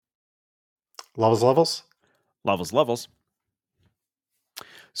Levels. Levels.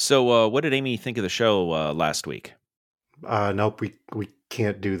 So, what did Amy think of the show last week? Nope, we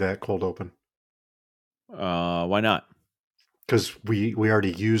can't do that cold open. Why not? Because we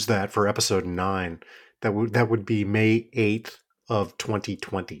already used that for episode 9. That would be May 8th of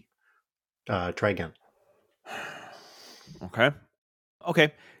 2020. Try again.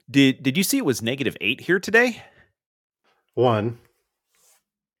 Okay. Did you see it was -8 here today? 1,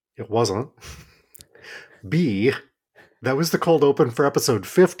 it wasn't. B, that was the cold open for episode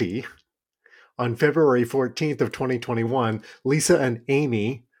 50 on February 14th of 2021. Lisa and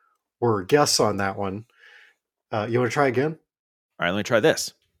Amy were guests on that one. You want to try again? All right, let me try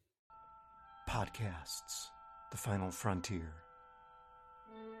this. Podcasts, the final frontier.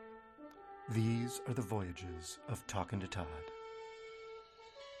 These are the voyages of Talking to Todd.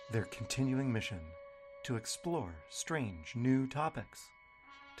 Their continuing mission to explore strange new topics,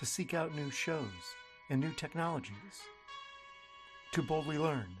 to seek out new shows and new technologies, to boldly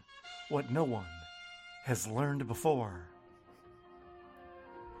learn what no one has learned before.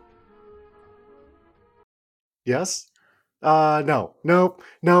 Yes? No. Nope.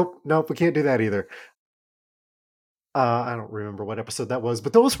 We can't do that either. I don't remember what episode that was,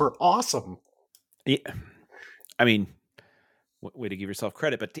 but those were awesome. Yeah, I mean, way to give yourself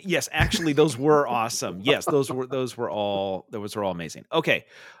credit, but yes, actually, those were awesome. Yes, those were all amazing. Okay.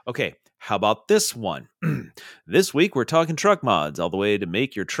 How about this one? This week we're talking truck mods, all the way to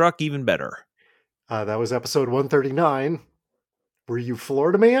make your truck even better. That was episode 139. Were you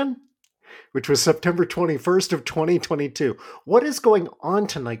Florida Man? Which was September 21st of 2022. What is going on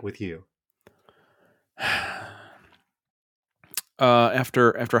tonight with you?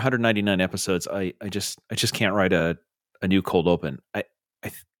 After 199 episodes, I just can't write a new cold open. I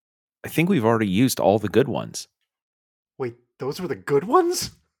think we've already used all the good ones. Wait, those were the good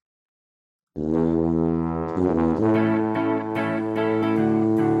ones?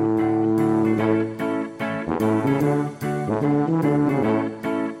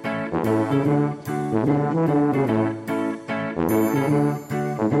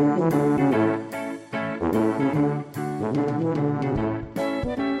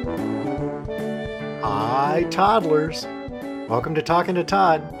 Hi, toddlers. Welcome to Talking to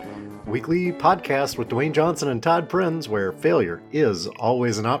Todd, weekly podcast with Dwayne Johnson and Todd Prinz, where failure is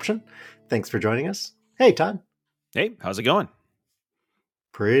always an option. Thanks for joining us. Hey, Todd. Hey, how's it going?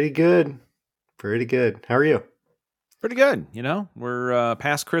 Pretty good. How are you? Pretty good. You know, we're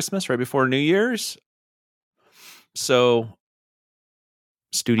past Christmas, right before New Year's. So,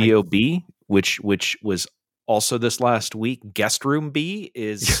 Studio B, which was also this last week, Guest Room B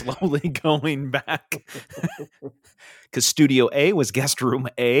is slowly going back because Studio A was Guest Room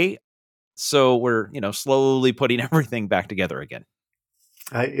A. So we're, slowly putting everything back together again.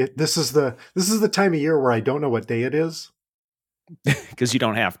 This is the time of year where I don't know what day it is. Because you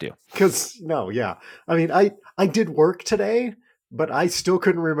don't have to. I mean, I did work today, but I still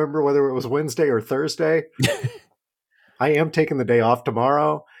couldn't remember whether it was Wednesday or Thursday. I am taking the day off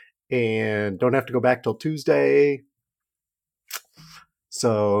tomorrow and don't have to go back till Tuesday.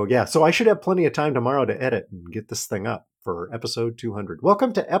 So I should have plenty of time tomorrow to edit and get this thing up for episode 200.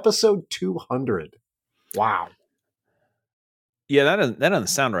 Welcome to episode 200. Wow. Yeah, that doesn't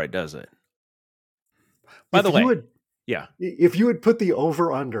sound right, does it? By the way, if you would put the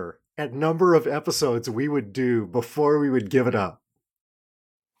over-under at number of episodes we would do before we would give it up,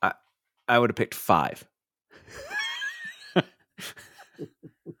 I would have picked 5.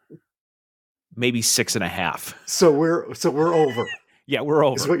 Maybe 6.5. So we're over. Yeah, we're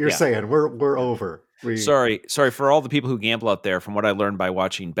over. Is what you're saying. We're over. Sorry for all the people who gamble out there. From what I learned by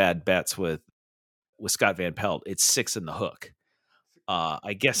watching Bad Bets with Scott Van Pelt, it's 6 in the hook.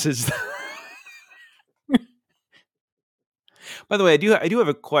 I guess is. By the way, I do have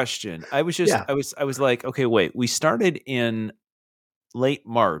a question. I was like, okay, wait. We started in late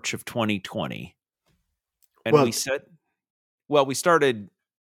March of 2020, and we started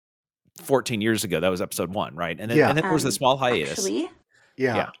 14 years ago. That was episode 1, right? And then there was a small hiatus. Actually,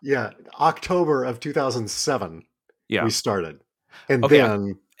 yeah. October of 2007. Yeah, we started, and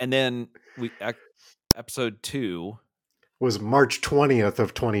then we episode 2 was March 20th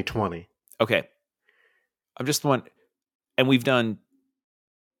of 2020. Okay, I'm just one. And we've done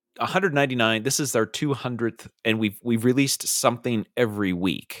 199. This is our 200th, and we've released something every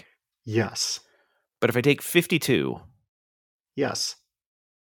week. Yes. But if I take 52, yes,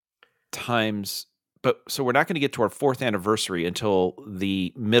 times, so we're not going to get to our 4th anniversary until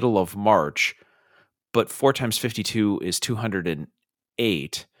the middle of March. But 4 times 52 is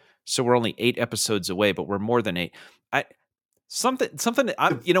 208. So we're only 8 episodes away, but we're more than 8. Something.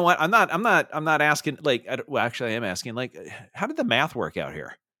 You know what? I'm not asking. Like, well, actually, I am asking. Like, how did the math work out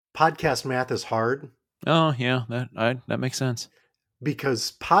here? Podcast math is hard. Oh yeah, that makes sense.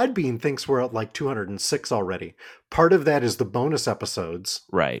 Because Podbean thinks we're at like 206 already. Part of that is the bonus episodes.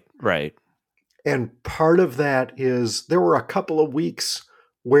 Right. And part of that is there were a couple of weeks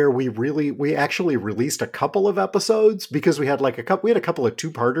where we actually released a couple of episodes because we had a couple of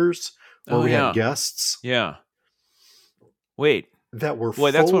two-parters where we had guests. Yeah. Wait. That were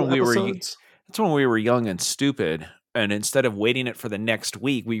full that's when episodes? That's when we were young and stupid. And instead of waiting it for the next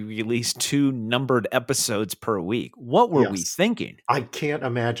week, we released 2 numbered episodes per week. What were we thinking? I can't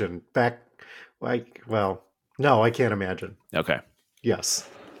imagine. No, I can't imagine. Okay. Yes.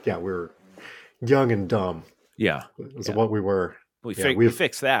 Yeah, we were young and dumb. Yeah. Is what we were. We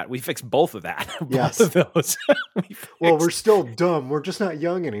fixed that. We fixed both of that. Yes. Both of those. Well, we're still dumb. We're just not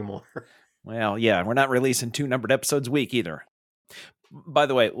young anymore. Well, yeah, we're not releasing 2 numbered episodes a week either. By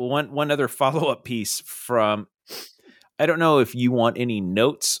the way, one other follow-up piece from... I don't know if you want any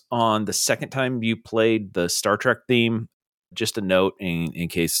notes on the second time you played the Star Trek theme. Just a note in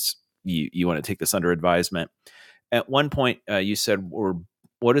case you want to take this under advisement. At one point, you said,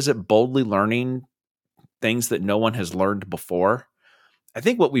 what is it? Boldly learning things that no one has learned before. I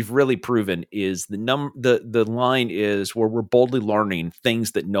think what we've really proven is the line is where we're boldly learning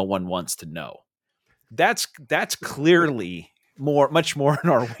things that no one wants to know. That's clearly much more in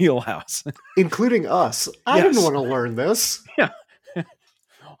our wheelhouse, including us. I didn't want to learn this. Yeah.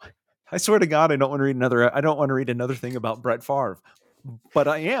 I swear to God, I don't want to read another thing about Brett Favre, but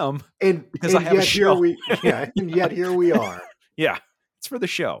I am, because I have a show. And yet here we are. Yeah, it's for the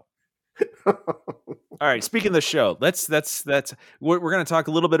show. All right. Speaking of the show, we're going to talk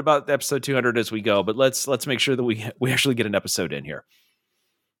a little bit about episode 200 as we go, but let's make sure that we actually get an episode in here.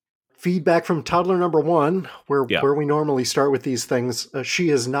 Feedback from toddler number 1, where we normally start with these things. She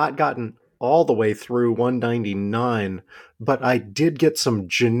has not gotten all the way through 199, but I did get some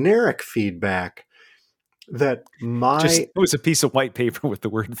generic feedback that it was a piece of white paper with the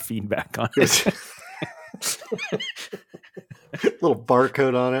word feedback on it. Little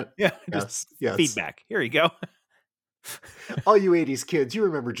barcode on it. Yeah. Yes. Feedback. Here you go. All you 80s kids, you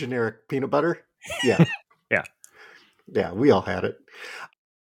remember generic peanut butter? Yeah. Yeah. Yeah, we all had it.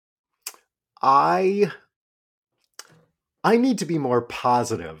 I need to be more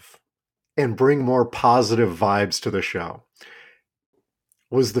positive and bring more positive vibes to the show,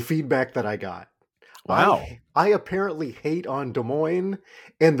 was the feedback that I got. Wow. I apparently hate on Des Moines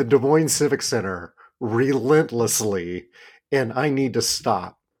and the Des Moines Civic Center relentlessly, and I need to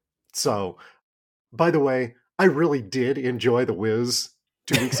stop. So, by the way, I really did enjoy The Wiz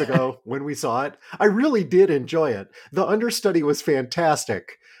 2 weeks ago when we saw it. I really did enjoy it. The understudy was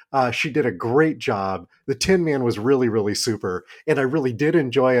fantastic. She did a great job. The Tin Man was really, really super, and I really did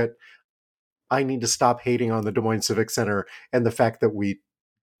enjoy it. I need to stop hating on the Des Moines Civic Center and the fact that we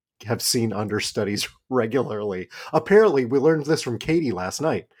have seen understudies regularly. Apparently, we learned this from Katie last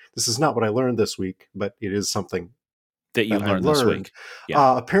night. This is not what I learned this week, but it is something that you learned this week.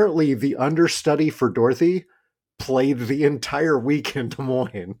 Yeah. Apparently, the understudy for Dorothy played the entire week in Des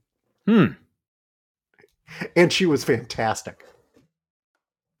Moines. And she was fantastic.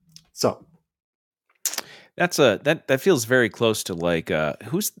 So that feels very close to like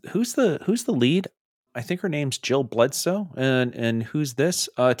who's the lead? I think her name's Jill Bledsoe, and who's this?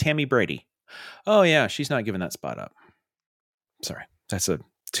 Tammy Brady. Oh yeah, she's not giving that spot up. Sorry, that's a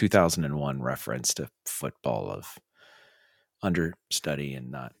 2001 reference to football of understudy and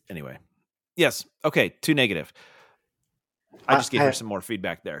not. Anyway, yes. Okay, too negative. I just gave her some more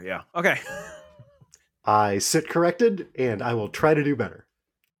feedback there. Yeah. Okay. I sit corrected, and I will try to do better.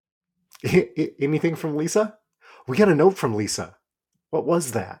 Anything from Lisa? We got a note from Lisa. What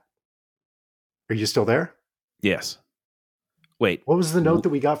was that? Are you still there? Yes. Wait. What was the note that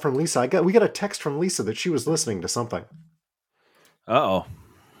we got from Lisa? We got a text from Lisa that she was listening to something. Uh-oh.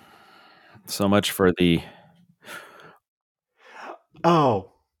 So much for the...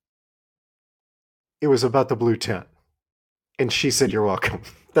 Oh. It was about the blue tent. And she said, "You're welcome."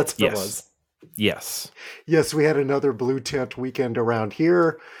 That's what it was. Yes. Yes, we had another blue tent weekend around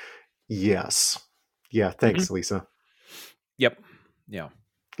here. Yes. Yeah, thanks, Lisa. Yep. Yeah.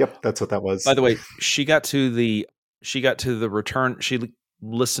 Yep, that's what that was. By the way, she got to the return. She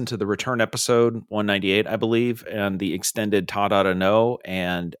listened to the return episode 198, I believe, and the extended Todd Oughta Know,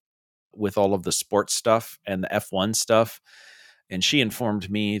 and with all of the sports stuff and the F1 stuff. And she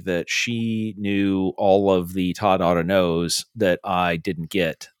informed me that she knew all of the Todd Oughta Knows that I didn't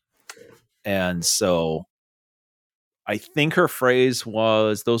get. And so I think her phrase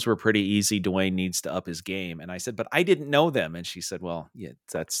was, "Those were pretty easy. Dwayne needs to up his game." And I said, "But I didn't know them." And she said, "Well, yeah,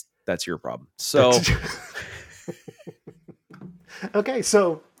 that's your problem." So okay,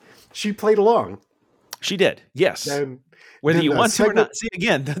 so she played along. she did, yes. And whether then you the want to or segment- not. See,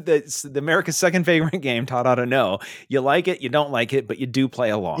 again, the America's second favorite game. Todd ought to know. You like it, you don't like it, but you do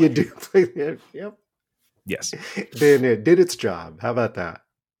play along. You do play it. Yep. Yes. Then it did its job. How about that?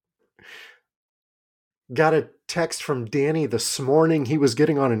 Got a text from Danny this morning. He was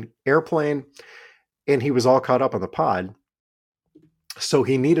getting on an airplane and he was all caught up on the pod. So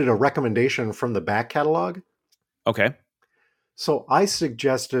he needed a recommendation from the back catalog. Okay. So I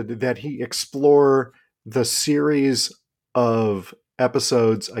suggested that he explore the series of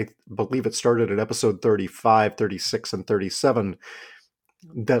episodes. I believe it started at episode 35, 36, and 37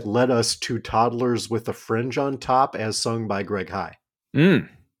 that led us to Toddlers with a Fringe on Top as sung by Greg High.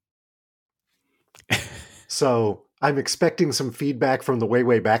 So I'm expecting some feedback from the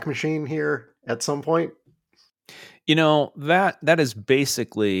Way Back Machine here at some point. You know, that is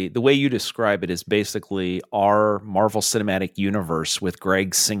basically, the way you describe it is basically our Marvel Cinematic Universe with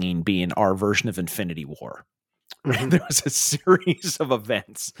Greg singing being our version of Infinity War. Mhm. There was a series of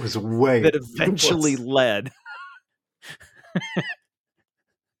events It was way that eventually led.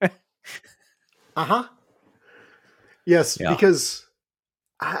 Uh-huh. Yes, Yeah. because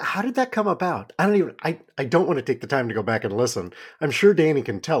how did that come about? I don't want to take the time to go back and listen. I'm sure Danny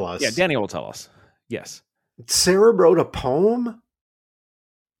can tell us. Yeah, Danny will tell us. Yes. Sarah wrote a poem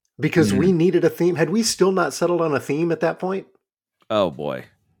because we needed a theme. Had we still not settled on a theme at that point? Oh boy.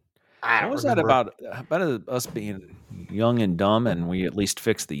 I What don't was remember. that about us being young and dumb and we at least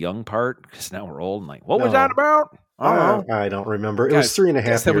fixed the young part? Because now we're old and like, what was that No. about? I don't know. I don't remember. It Guys, was 3.5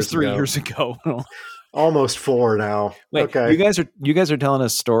 years that was 3 ago. years ago. Almost 4 now. Wait, Okay. you guys are telling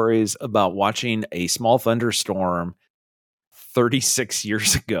us stories about watching a small thunderstorm 36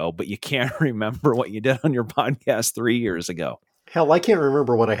 years ago, but you can't remember what you did on your podcast 3 years ago. Hell, I can't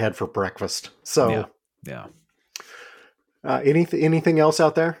remember what I had for breakfast. So, Yeah. anything else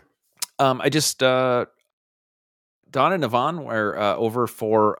out there? I just Don and Yvonne were over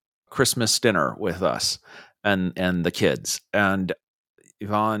for Christmas dinner with us and the kids, and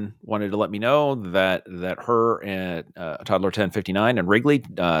Yvonne wanted to let me know that her and Toddler 1059 and Wrigley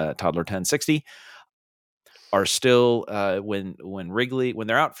Toddler 1060 are still when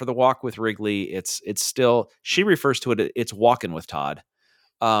they're out for the walk with Wrigley, it's still, she refers to it, it's walking with Todd,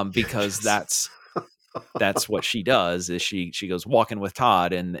 because that's what she does, is she goes walking with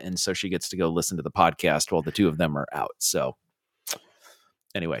Todd, and so she gets to go listen to the podcast while the two of them are out. So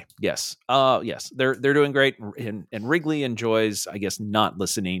anyway, yes, they're doing great, and Wrigley enjoys, I guess, not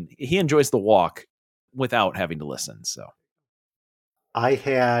listening. He enjoys the walk without having to listen. So I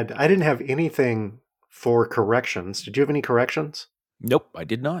didn't have anything for corrections. Did you have any corrections? nope, I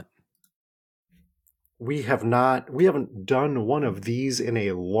did not. We haven't done one of these in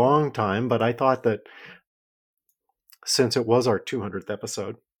a long time, but I thought that since it was our 200th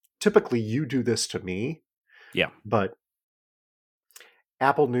episode, typically you do this to me. Yeah. But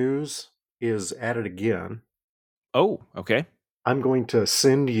Apple News is at it again. Oh, okay. I'm going to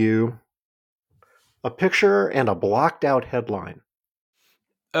send you a picture and a blocked out headline.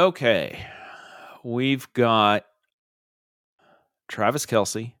 Okay. We've got Travis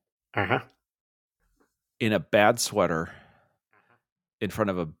Kelce in a bad sweater in front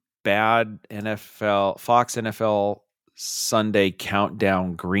of a bad Fox NFL Sunday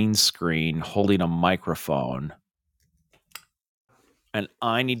countdown green screen holding a microphone. And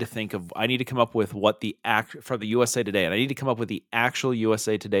I need to come up with what for the USA Today, and I need to come up with the actual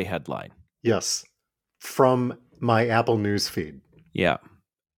USA Today headline. Yes. From my Apple News feed. Yeah.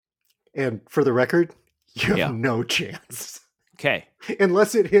 And for the record, you have no chance. Okay.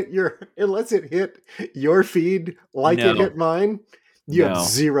 Unless it hit your feed like it hit mine, you have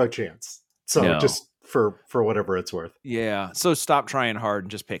zero chance. So just for whatever it's worth. Yeah. So stop trying hard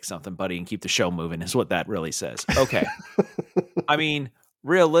and just pick something, buddy, and keep the show moving is what that really says. Okay. I mean,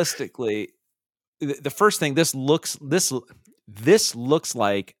 realistically, the first thing, this looks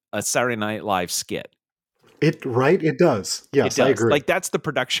like a Saturday Night Live skit. It does. Yes, I agree. Like, that's the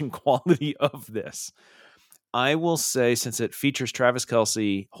production quality of this. I will say, since it features Travis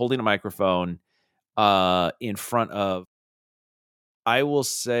Kelce holding a microphone in front of, I will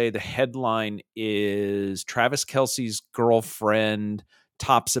say the headline is Travis Kelce's girlfriend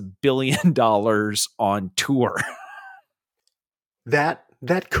tops $1 billion on tour. That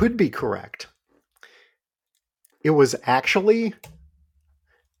could be correct. It was actually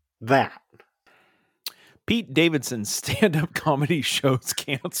that. Pete Davidson's stand-up comedy shows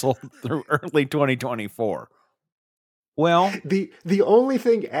canceled through early 2024. Well, The only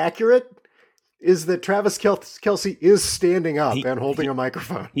thing accurate is that Travis Kelce is standing up and holding a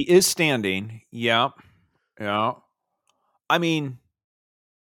microphone. He is standing. Yeah. Yeah. I mean,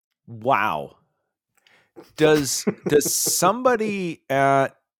 wow. Does somebody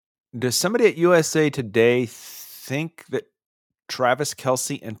at USA Today think that Travis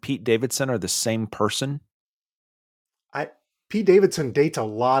Kelce and Pete Davidson are the same person? Pete Davidson dates a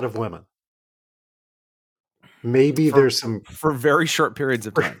lot of women. Maybe there's some for very short periods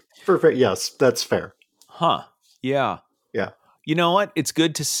of time. Yes, that's fair. Huh. Yeah. Yeah. You know what? It's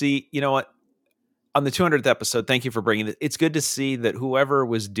good to see, you know what? On the 200th episode, thank you for bringing it. It's good to see that whoever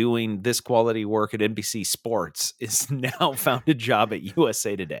was doing this quality work at NBC Sports is now found a job at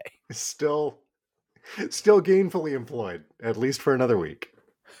USA Today. Still gainfully employed, at least for another week.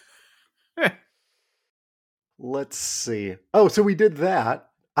 Let's see. Oh, so we did that.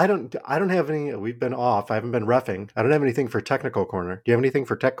 I don't have any. We've been off. I haven't been reffing. I don't have anything for Technical Corner. Do you have anything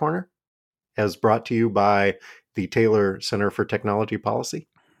for Tech Corner? As brought to you by the Taylor Center for Technology Policy.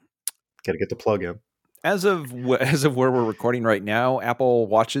 Got to get the plug in. As of where we're recording right now, Apple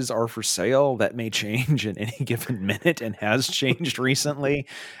Watches are for sale. That may change in any given minute and has changed recently.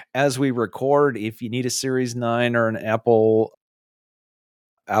 As we record, if you need a Series 9 or an Apple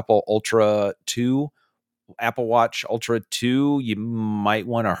Ultra 2, Apple Watch Ultra 2, you might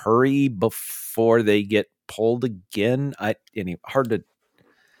want to hurry before they get pulled again.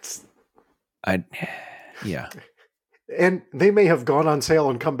 Yeah. And they may have gone on sale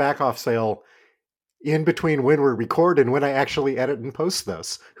and come back off sale in between when we record and when I actually edit and post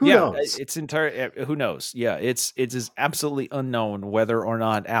this. Who knows? Who knows? Yeah, it is absolutely unknown whether or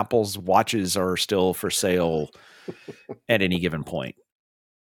not Apple's watches are still for sale at any given point.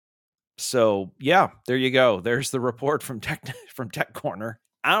 So yeah, there you go. There's the report from Tech Corner.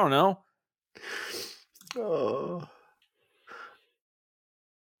 I don't know. Oh.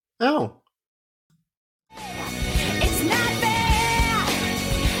 It's not fair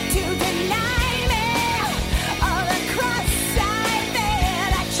to deny me all the cross-eyed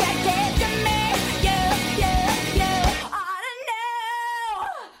that I checked it to me. You ought to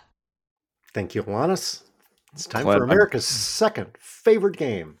know. Thank you, Alanis. It's time for America's second favorite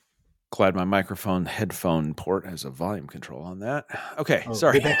game. Glad my microphone headphone port has a volume control on that. Okay,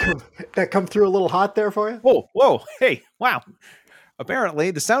 sorry. Did that come through a little hot there for you? Whoa, hey, wow.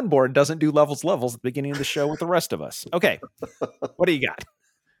 Apparently, the soundboard doesn't do levels at the beginning of the show with the rest of us. Okay, what do you got?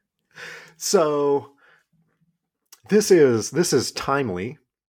 So this is timely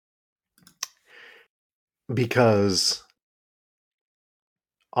because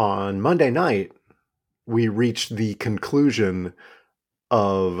on Monday night we reached the conclusion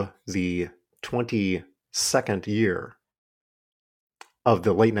of the 22nd year of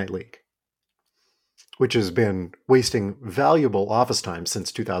the Late Night League, which has been wasting valuable office time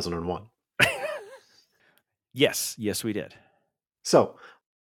since 2001. Yes, we did. So,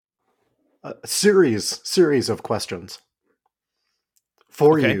 a series of questions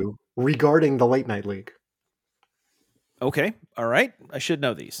for you regarding the Late Night League. Okay, all right. I should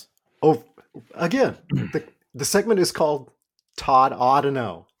know these. Oh, again, the segment is called Todd Ought to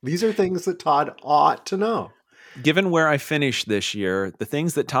Know. These are things that Todd ought to know. Given where I finished this year, the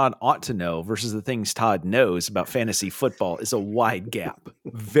things that Todd ought to know versus the things Todd knows about fantasy football is a wide gap.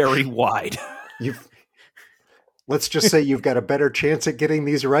 Very wide. Let's just say you've got a better chance at getting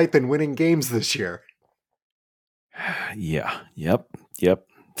these right than winning games this year. Yeah. Yep.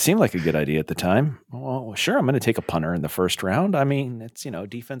 Seemed like a good idea at the time. Well, sure, I'm going to take a punter in the first round. I mean, it's,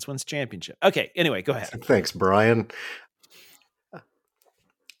 defense wins championship. Okay, anyway, go ahead. Thanks, Brian.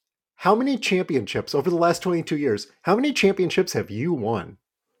 How many championships over the last 22 years, how many championships have you won?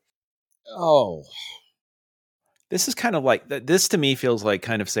 Oh. This is kind of like, this to me feels like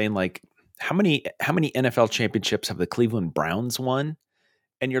kind of saying like, how many NFL championships have the Cleveland Browns won?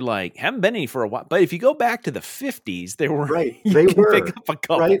 And you're like, haven't been any for a while. But if you go back to the 50s, they were right. They were pick up a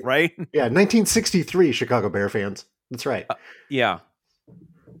couple, right? Yeah, 1963 Chicago Bear fans. That's right. Yeah.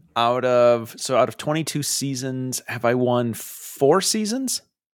 Out of 22 seasons, have I won 4 seasons?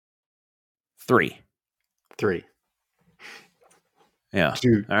 3. Yeah.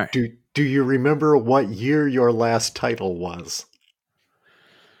 All right. Do you remember what year your last title was?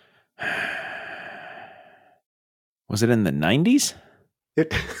 Was it in the 90s?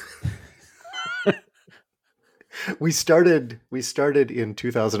 We started in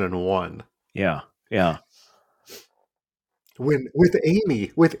 2001. Yeah. With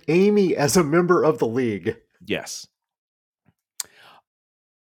Amy as a member of the league. Yes.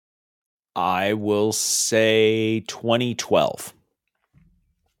 I will say 2012.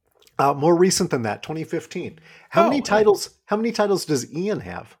 More recent than that, 2015. How many titles does Ian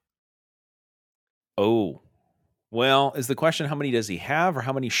have? Oh, well, is the question how many does he have or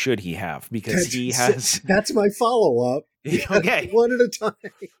how many should he have? Because he has. That's my follow-up. Okay. One at a time.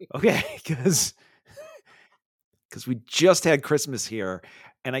 Okay, because we just had Christmas here,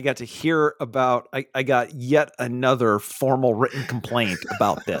 and I got to hear about. I got yet another formal written complaint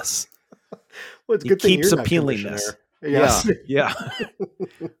about this. Well, it's He good thing keeps you're not appealing this. Yes. Yeah.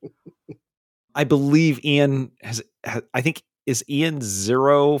 I believe Ian has. I think is Ian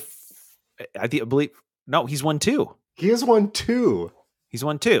 0. I believe no. He's won 2. He has won 2. He's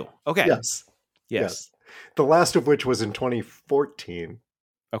won 2. Okay. Yes. The last of which was in 2014.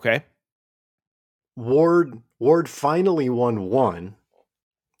 Okay. Ward finally won 1.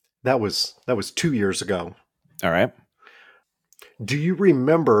 That was 2 years ago. All right. Do you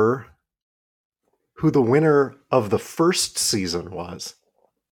remember who the winner of the first season was?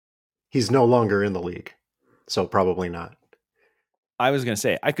 He's no longer in the league, so probably not. I was going to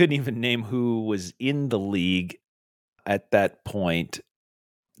say, I couldn't even name who was in the league at that point.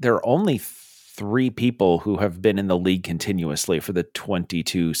 There are only 3 people who have been in the league continuously for the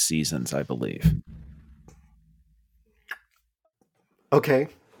 22 seasons, I believe. Okay.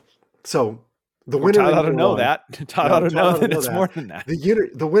 So the winner Todd ought to know that. Todd ought to know that it's more than that.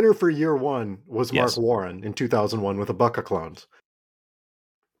 The winner for year 1 was Yes. Mark Warren in 2001 with the Bucca Clones.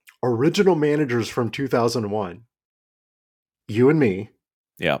 Original managers from 2001. You and me.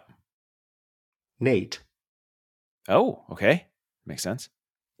 Yep. Nate. Oh, okay. Makes sense.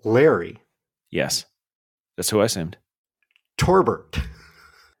 Larry. Yes. That's who I assumed. Torbert.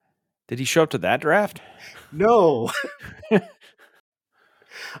 Did he show up to that draft? No.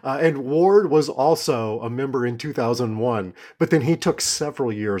 And Ward was also a member in 2001, but then he took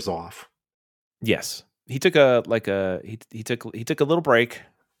several years off. Yes. He took a little break.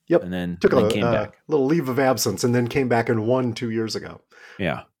 Yep. And then a came back. little leave of absence and then came back and won 2 years ago.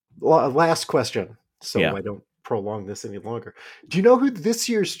 Yeah. Last question, so Yeah. I don't prolong this any longer. Do you know who this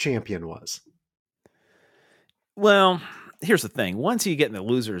year's champion was? Well, here's the thing. Once you get in the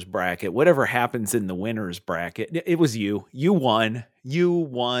loser's bracket, whatever happens in the winner's bracket, it was you. You won.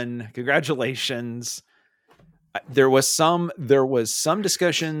 Congratulations. There was some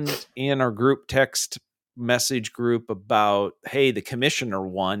discussion in our group text message group about, hey, the commissioner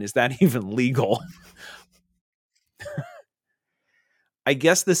won. Is that even legal? I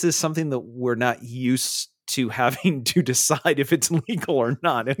guess this is something that we're not used to having to decide if it's legal or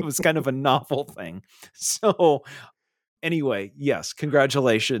not. It was kind of a novel thing. So anyway, yes,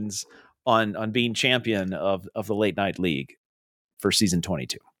 congratulations on being champion of the Late Night League for season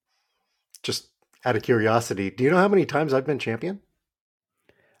 22. Just out of curiosity, do you know how many times I've been champion?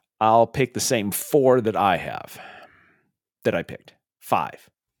 I'll pick the same 4 that I have. That I picked. 5.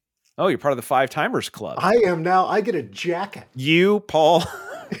 Oh, you're part of the 5 Timers Club. I am now. I get a jacket. You, Paul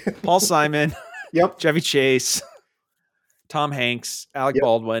Simon, Yep. Chevy Chase, Tom Hanks, Alec Yep.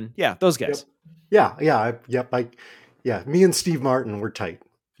 Baldwin. Yeah, those guys. Yep. Yeah. Me and Steve Martin were tight.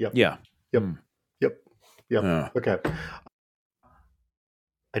 Yep. Yeah. Yep. Mm. Yep. Okay.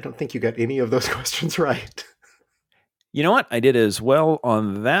 I don't think you got any of those questions right. You know what? I did as well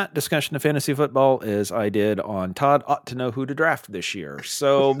on that discussion of fantasy football as I did on Todd ought to know who to draft this year.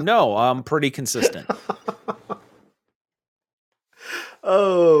 So no, I'm pretty consistent.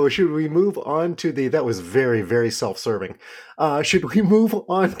 Oh, should we move on to that was very, very self-serving. Should we move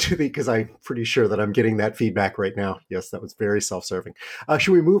on to because I'm pretty sure that I'm getting that feedback right now. Yes, that was very self-serving.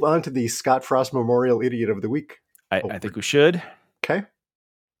 Should we move on to the Scott Frost Memorial Idiot of the Week? I think we should. Okay.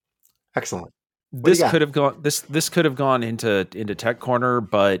 Excellent. This could have gone. This could have gone into Tech Corner,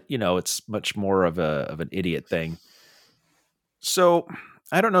 but it's much more of an idiot thing. So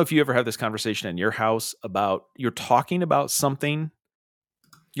I don't know if you ever have this conversation in your house about you're talking about something.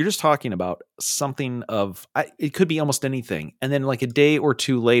 You're just talking about something it could be almost anything, and then like a day or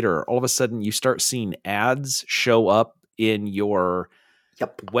 2 later, all of a sudden you start seeing ads show up in your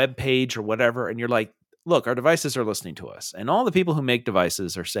web page or whatever, and you're like, look, our devices are listening to us. And all the people who make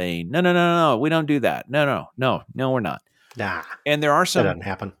devices are saying, no, we don't do that. No, we're not. Nah. And there are some, that doesn't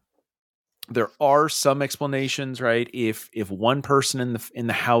happen. There are some explanations, right? If one person in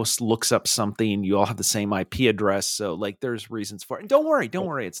the house looks up something, you all have the same IP address. So like there's reasons for it. And don't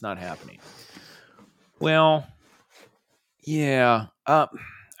worry, it's not happening. Well, yeah.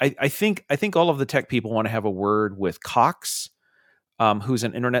 I think all of the tech people want to have a word with Cox, who's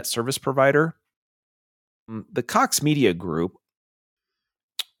an internet service provider. The Cox Media Group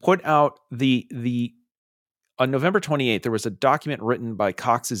put out on November 28th, there was a document written by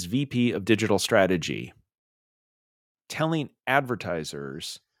Cox's VP of Digital Strategy telling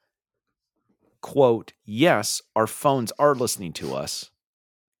advertisers quote, yes, our phones are listening to us,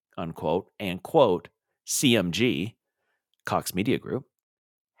 unquote, and quote, CMG, Cox Media Group,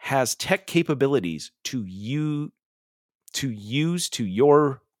 has tech capabilities to use to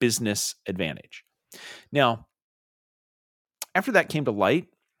your business advantage. Now, after that came to light,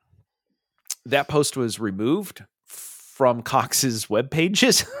 that post was removed from Cox's web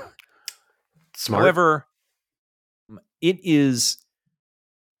pages. Smart. However, it is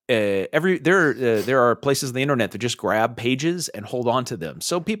there are places on the internet that just grab pages and hold on to them,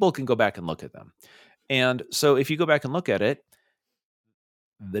 so people can go back and look at them. And so, if you go back and look at it,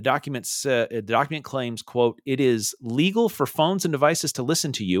 the document claims, quote, it is legal for phones and devices to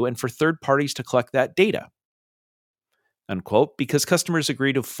listen to you and for third parties to collect that data, unquote, because customers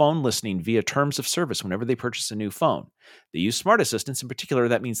agree to phone listening via terms of service whenever they purchase a new phone. They use smart assistants. In particular,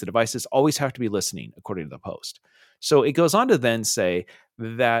 that means the devices always have to be listening, according to the post. So it goes on to then say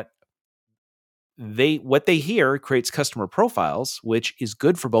that what they hear creates customer profiles, which is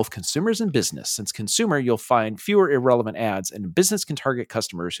good for both consumers and business. Since consumer, you'll find fewer irrelevant ads, and business can target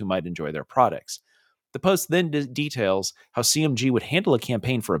customers who might enjoy their products. The post then details how CMG would handle a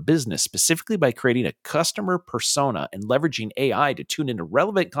campaign for a business specifically by creating a customer persona and leveraging AI to tune into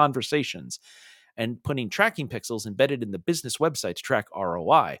relevant conversations and putting tracking pixels embedded in the business website to track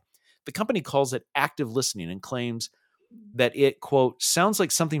ROI. The company calls it active listening and claims that it, quote, sounds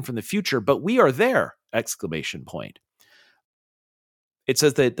like something from the future, but we are there, exclamation point. It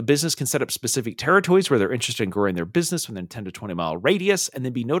says that the business can set up specific territories where they're interested in growing their business within a 10 to 20 mile radius and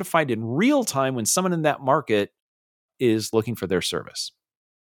then be notified in real time when someone in that market is looking for their service.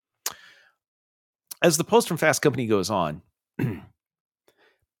 As the post from Fast Company goes on,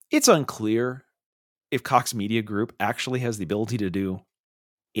 it's unclear if Cox Media Group actually has the ability to do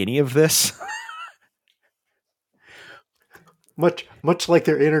any of this. Much like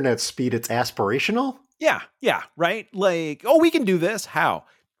their internet speed, it's aspirational. Yeah, right? Like, oh, we can do this. How?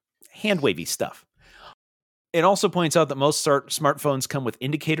 Hand wavy stuff. It also points out that most smartphones come with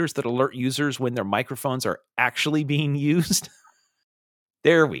indicators that alert users when their microphones are actually being used.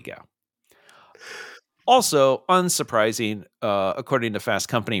 There we go. Also, unsurprising, according to Fast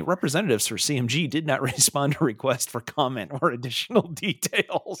Company, representatives for CMG did not respond to requests for comment or additional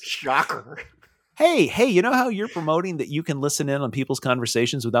details. Shocker. Hey, you know how you're promoting that you can listen in on people's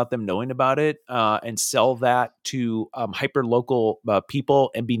conversations without them knowing about it and sell that to hyper-local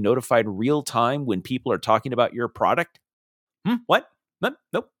people and be notified real time when people are talking about your product? What?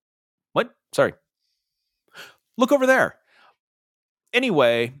 Nope. What? Sorry. Look over there.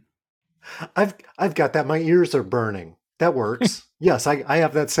 Anyway. I've got that. My ears are burning. That works. Yes, I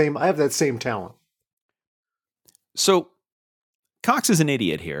have that same talent. So Cox is an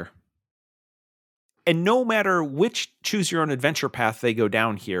idiot here. And no matter which choose your own adventure path they go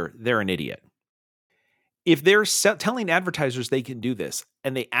down here, they're an idiot. If they're telling advertisers they can do this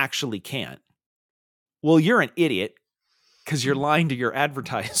and they actually can't, well, you're an idiot because you're lying to your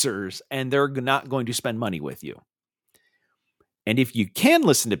advertisers and they're not going to spend money with you. And if you can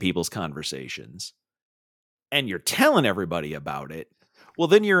listen to people's conversations and you're telling everybody about it, well,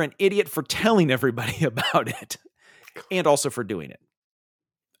 then you're an idiot for telling everybody about it and also for doing it.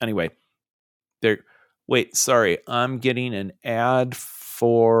 Anyway, wait, sorry, I'm getting an ad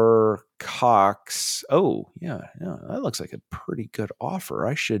for Cox. Oh, yeah, that looks like a pretty good offer.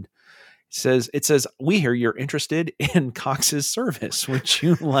 It says, we hear you're interested in Cox's service. Would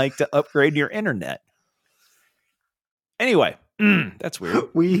you like to upgrade your internet? Anyway, that's weird.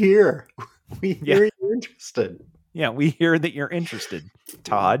 We hear you're interested. Yeah, we hear that you're interested,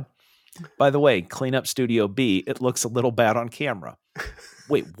 Todd. By the way, clean up Studio B. It looks a little bad on camera.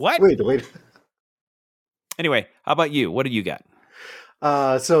 Wait, what? Wait. Anyway, how about you? What do you got?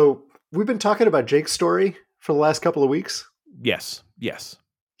 So we've been talking about Jake's story for the last couple of weeks. Yes.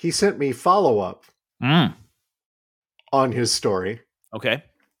 He sent me follow-up on his story. Okay.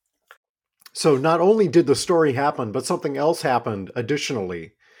 So not only did the story happen, but something else happened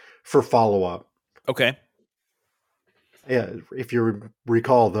additionally for follow-up. Okay. Yeah, if you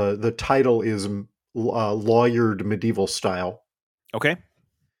recall, the title is Lawyered Medieval Style. Okay.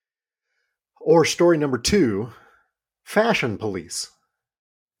 Or story number 2, Fashion Police.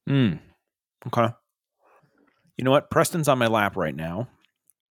 Okay. You know what? Preston's on my lap right now.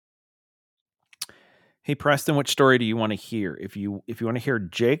 Hey, Preston, which story do you want to hear? If you want to hear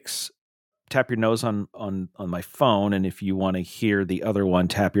Jake's, tap your nose on my phone, and if you want to hear the other one,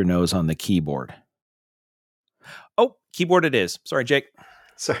 tap your nose on the keyboard. Oh, keyboard it is. Sorry, Jake.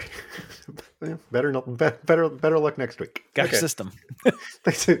 Sorry. Better luck next week. Got your system.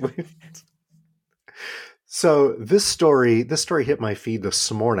 So this story hit my feed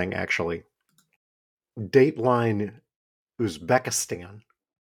this morning, actually. Dateline Uzbekistan.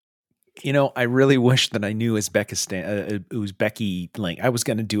 You know, I really wish that I knew Uzbeki link. I was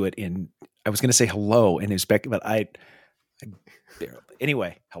going to do it I was going to say hello in Uzbek, but I barely.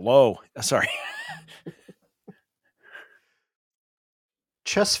 Anyway, hello. Sorry.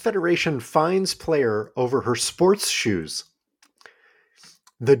 Chess Federation fines player over her sports shoes.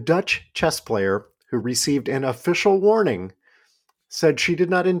 The Dutch chess player, who received an official warning, said she did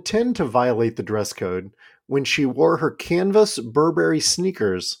not intend to violate the dress code when she wore her canvas Burberry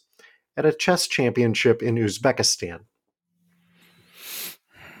sneakers at a chess championship in Uzbekistan.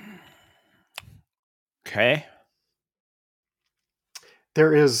 Okay.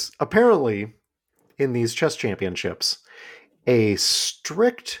 There is apparently, in these chess championships, a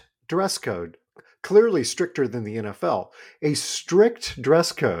strict dress code, clearly stricter than the NFL, a strict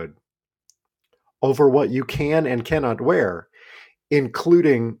dress code over what you can and cannot wear,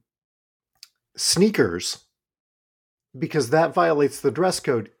 including sneakers, because that violates the dress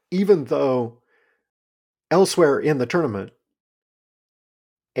code, even though elsewhere in the tournament,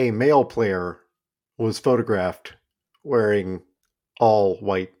 a male player was photographed wearing all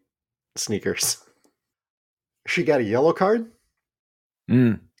white sneakers. She got a yellow card,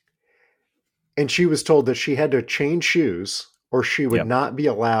 and she was told that she had to change shoes or she would not be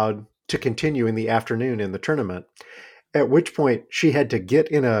allowed to continue in the afternoon in the tournament, at which point she had to get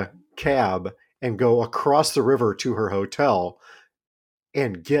in a cab and go across the river to her hotel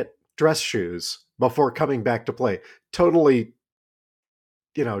and get dress shoes before coming back to play. Totally,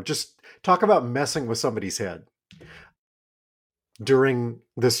 just talk about messing with somebody's head during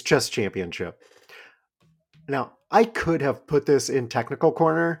this chess championship. Now, I could have put this in technical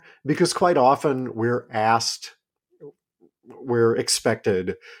corner because quite often we're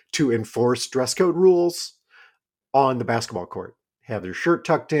expected to enforce dress code rules on the basketball court. Have their shirt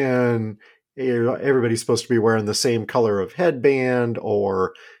tucked in. Everybody's supposed to be wearing the same color of headband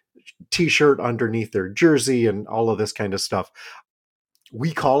or t-shirt underneath their jersey and all of this kind of stuff.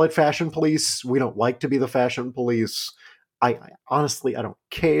 We call it fashion police. We don't like to be the fashion police. I honestly, I don't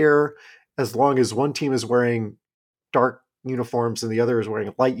care as long as one team is wearing dark uniforms and the other is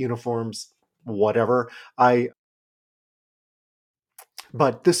wearing light uniforms, whatever.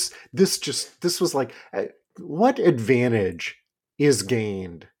 But this was like, what advantage is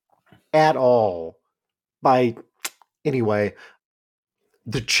gained at all by, anyway,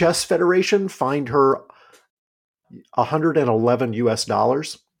 the Chess Federation fined her $111 US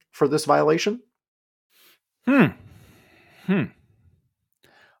for this violation.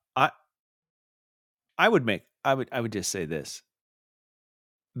 I would just say this.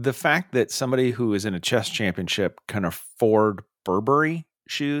 The fact that somebody who is in a chess championship can afford Burberry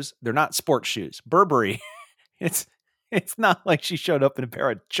shoes, they're not sports shoes. Burberry, it's not like she showed up in a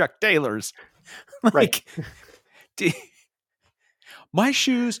pair of Chuck Taylors. Right. My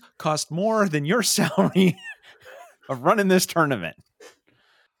shoes cost more than your salary of running this tournament.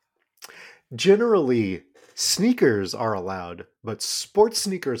 Generally, sneakers are allowed, but sports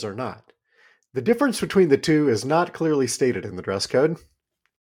sneakers are not. The difference between the two is not clearly stated in the dress code.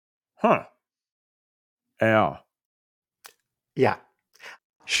 Huh. Yeah. Yeah.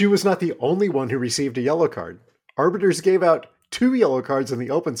 She was not the only one who received a yellow card. Arbiters gave out 2 yellow cards in the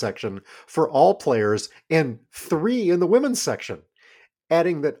open section for all players and 3 in the women's section,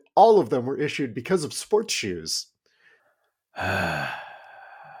 adding that all of them were issued because of sports shoes.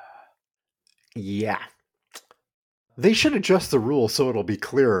 Yeah. They should adjust the rule so it'll be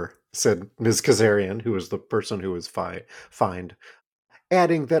clearer, said Ms. Kazarian, who was the person who was fined,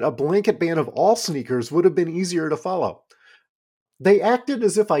 adding that a blanket ban of all sneakers would have been easier to follow. They acted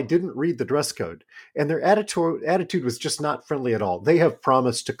as if I didn't read the dress code, and their attitude was just not friendly at all. They have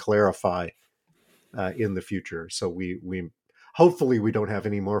promised to clarify in the future, so we hopefully we don't have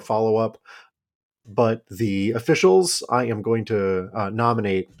any more follow-up. But the officials, I am going to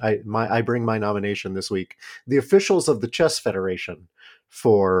nominate. I bring my nomination this week. The officials of the Chess Federation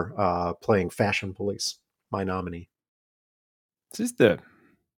for playing fashion police. My nominee. Is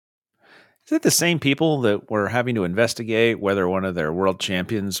it the same people that were having to investigate whether one of their world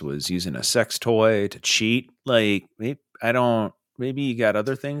champions was using a sex toy to cheat? Like, maybe you got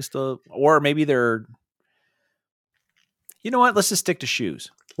other things or maybe they're, you know what? Let's just stick to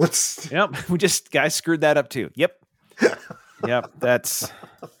shoes. Yep. Guys screwed that up too. Yep. Yep.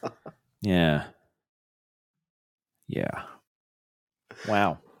 Yeah.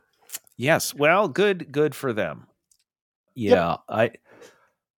 Wow. Yes. Well, good for them. Yeah. Yep.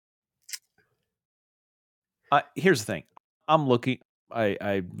 Here's the thing. I'm looking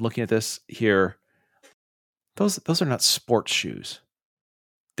at this here. Those are not sports shoes.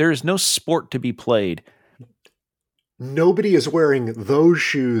 There is no sport to be played. Nobody is wearing those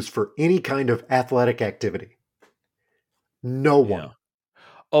shoes for any kind of athletic activity. No one. Yeah.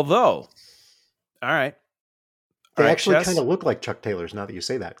 Although, all right. They All right, actually chess. kind of look like Chuck Taylors now that you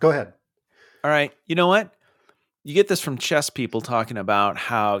say that. Go ahead. All right. You know what? You get this from chess people talking about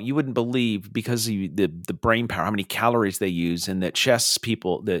how you wouldn't believe because of the brain power, how many calories they use, and that chess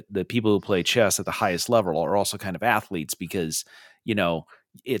people, the people who play chess at the highest level are also kind of athletes because,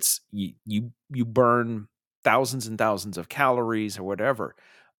 it's you burn thousands and thousands of calories or whatever.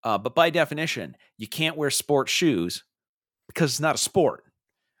 But by definition, you can't wear sports shoes because it's not a sport.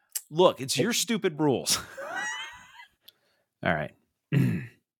 Look, it's your stupid rules. All right.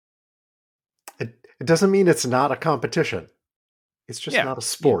 It doesn't mean it's not a competition. It's just not a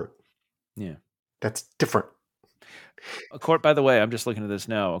sport. Yeah. That's different. By the way, I'm just looking at this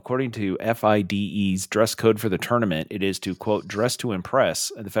now. According to FIDE's dress code for the tournament, it is to, quote, dress to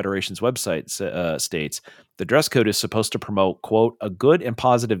impress. The Federation's website states the dress code is supposed to promote, quote, a good and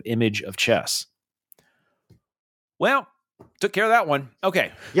positive image of chess. Well, took care of that one.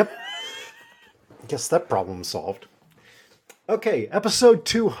 Okay. Yep. Guess that problem solved. Okay, episode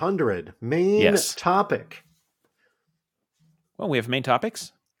 200, main topic. Well, we have main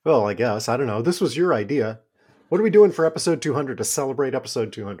topics? Well, I guess. I don't know. This was your idea. What are we doing for episode 200 to celebrate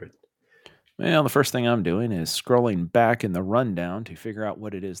episode 200? Well, the first thing I'm doing is scrolling back in the rundown to figure out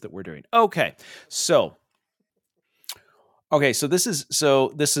what it is that we're doing. Okay, so this is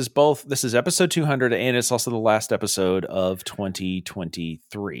episode 200, and it's also the last episode of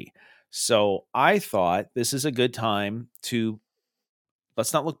 2023. So I thought this is a good time to,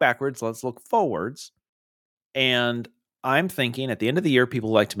 let's not look backwards, let's look forwards. And I'm thinking at the end of the year,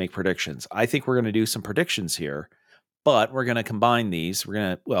 people like to make predictions. I think we're going to do some predictions here, but we're going to combine these.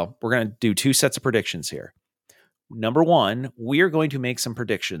 We're going to do two sets of predictions here. Number one, we are going to make some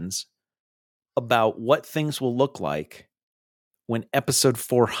predictions about what things will look like when episode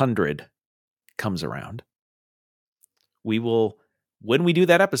 400 comes around. When we do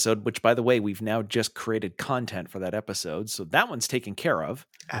that episode, which by the way, we've now just created content for that episode. So that one's taken care of.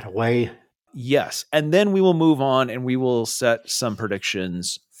 Attaway. Yes. And then we will move on and we will set some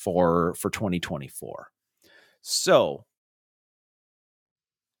predictions for 2024. So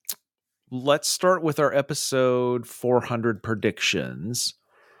let's start with our episode 400 predictions.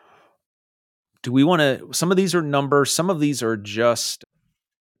 Do we want to, some of these are numbers, some of these are just,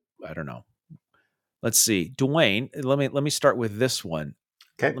 I don't know. Let's see. Dewayne, let me start with this one.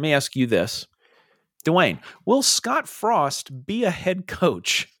 Okay. Let me ask you this. Dewayne, will Scott Frost be a head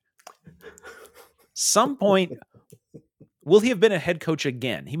coach? Some point, will he have been a head coach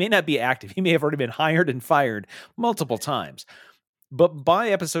again? He may not be active. He may have already been hired and fired multiple times. But by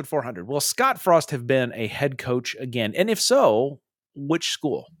episode 400, will Scott Frost have been a head coach again? And if so, which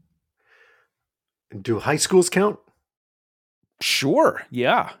school? Do high schools count? Sure.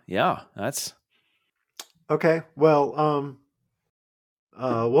 Yeah. That's okay. Well,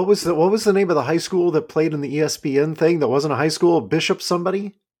 what was the name of the high school that played in the ESPN thing that wasn't a high school? Bishop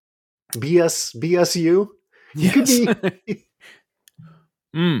somebody? BSU? yes. Could be.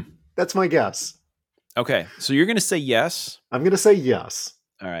 That's my guess. Okay. So you're going to say yes. I'm going to say yes.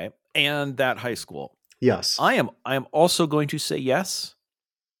 All right. And that high school. Yes. I am also going to say yes.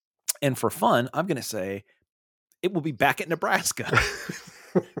 And for fun, I'm going to say it will be back at Nebraska.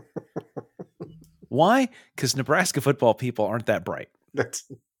 Why? Because Nebraska football people aren't that bright. That's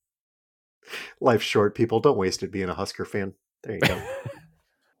life's short, people. Don't waste it being a Husker fan. There you go.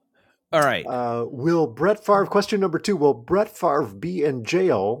 All right. Will Brett Favre, question number 2, will Brett Favre be in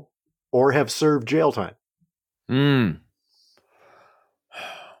jail or have served jail time?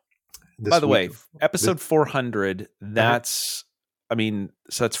 By the way, episode 400, that's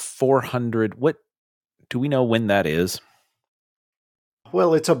 400. What do we know when that is?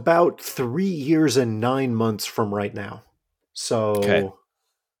 Well, it's about 3 years and 9 months from right now. So okay.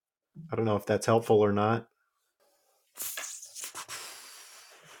 I don't know if that's helpful or not.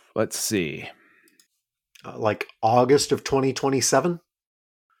 Let's see. Like August of 2027?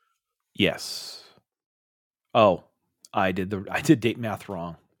 Yes. Oh, I did date math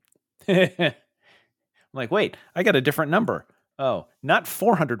wrong. I'm like, wait, I got a different number. Oh, not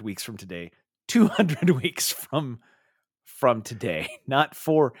 400 weeks from today, 200 weeks from today, not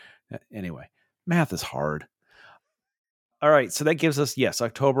 4. Anyway, math is hard. All right, so that gives us, yes,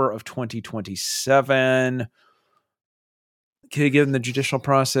 October of 2027. Okay, given the judicial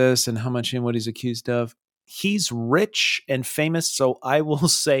process and how much and what he's accused of, he's rich and famous, so I will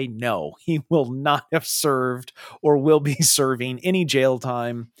say no. He will not have served or will be serving any jail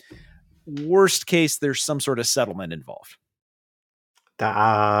time. Worst case, there's some sort of settlement involved.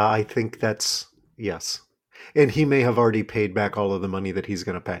 I think that's yes. And he may have already paid back all of the money that he's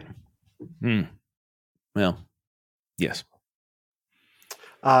going to pay. Well, yes.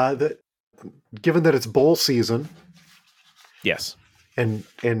 Given that it's bowl season, Yes. and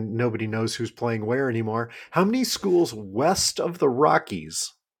nobody knows who's playing where anymore, how many schools west of the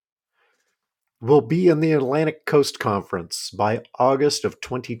Rockies will be in the Atlantic Coast Conference by August of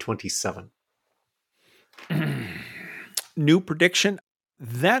 2027? New prediction.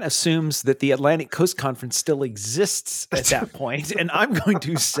 That assumes that the Atlantic Coast Conference still exists at that point, and I'm going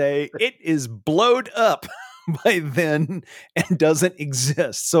to say it is blowed up by then and doesn't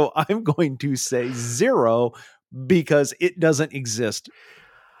exist. So I'm going to say 0 because it doesn't exist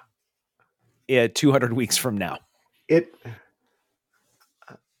 200 weeks from now.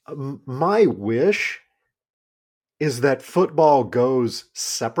 My wish is that football goes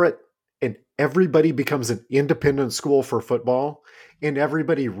separate and everybody becomes an independent school for football, and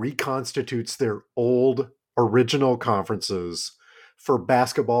everybody reconstitutes their old original conferences for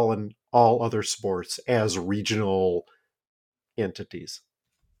basketball and all other sports as regional entities.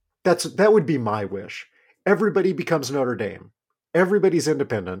 That would be my wish. Everybody becomes Notre Dame. Everybody's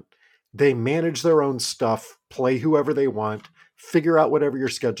independent. They manage their own stuff, play whoever they want, figure out whatever your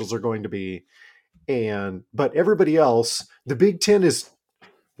schedules are going to be. But everybody else, the Big Ten is,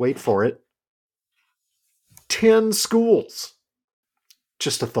 wait for it, 10 schools.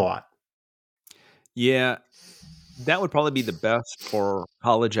 Just a thought. Yeah, that would probably be the best for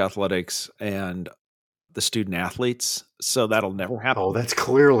college athletics and the student athletes. So that'll never happen. Oh, that's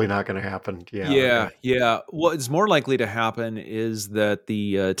clearly not going to happen. Yeah. Yeah. What's more likely to happen is that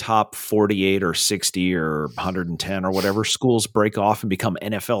the top 48 or 60 or 110 or whatever schools break off and become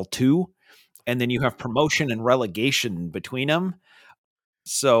NFL 2. And then you have promotion and relegation between them.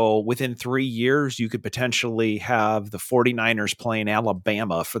 So within 3 years, you could potentially have the 49ers playing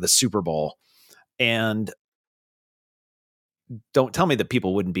Alabama for the Super Bowl. And don't tell me that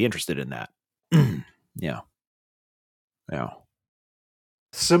people wouldn't be interested in that. Yeah.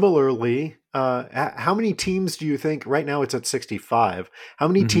 Similarly, how many teams do you think, right now it's at 65, how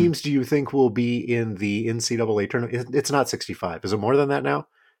many teams do you think will be in the NCAA tournament? It's not 65. Is it more than that now?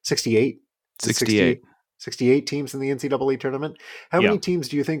 68? 68 teams in the NCAA tournament. How many teams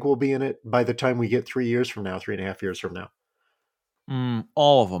do you think will be in it by the time we get 3 years from now, 3.5 years from now?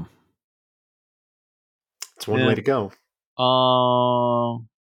 All of them. It's one way to go.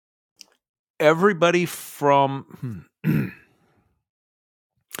 Everybody from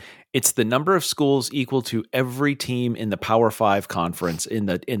it's the number of schools equal to every team in the Power 5 conference, in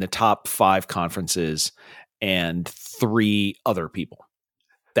the top 5 conferences, and 3 other people.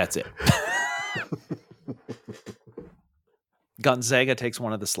 That's it. Gonzaga takes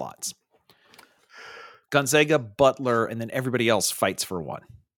one of the slots. Gonzaga, Butler, and then everybody else fights for one.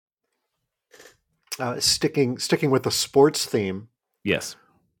 Sticking with the sports theme. Yes.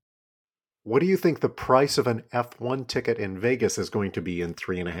 What do you think the price of an F1 ticket in Vegas is going to be in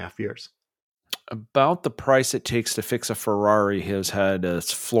 3.5 years? About the price it takes to fix a Ferrari has had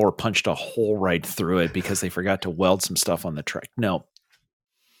its floor punched a hole right through it because they forgot to weld some stuff on the track. No.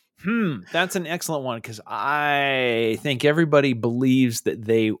 That's an excellent one because I think everybody believes that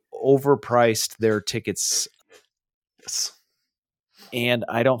they overpriced their tickets. Yes. And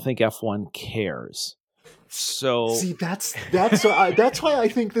I don't think F1 cares. So see, that's why I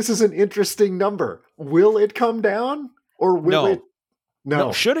think this is an interesting number. Will it come down or will it?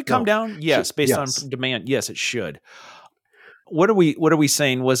 No. Should it come down? Yes, based on demand. Yes, it should. What are we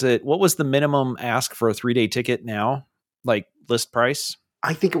saying? What was the minimum ask for a 3-day ticket now? Like list price?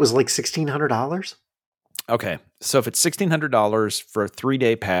 I think it was like $1,600. Okay. So if it's $1,600 for a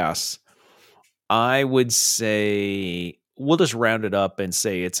 3-day pass, I would say we'll just round it up and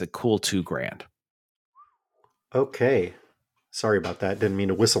say it's a cool $2,000. Okay. Sorry about that. Didn't mean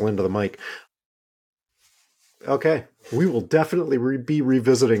to whistle into the mic. Okay. We will definitely be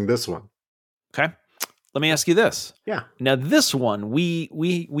revisiting this one. Okay. Let me ask you this. Yeah. Now this one, we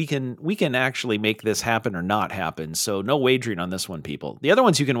can actually make this happen or not happen. So no wagering on this one, people. The other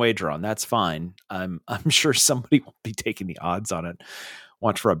ones you can wager on. That's fine. I'm sure somebody will be taking the odds on it.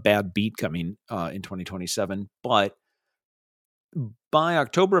 Watch for a bad beat coming in 2027. But by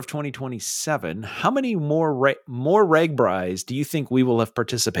October of 2027, how many more Ragbris do you think we will have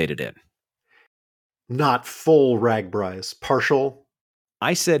participated in? Not full Ragbris, partial.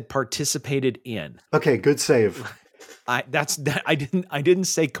 I said participated in. Okay, good save. I didn't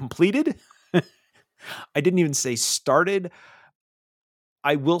say completed. I didn't even say started.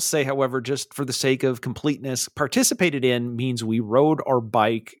 I will say, however, just for the sake of completeness, participated in means we rode our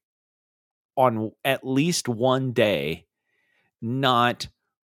bike on at least one day not,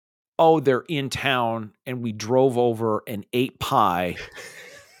 oh, they're in town and we drove over and ate pie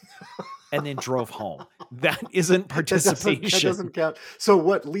and then drove home. That isn't participation. That doesn't count. So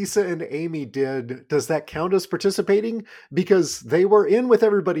what Lisa and Amy did, does that count as participating? Because they were in with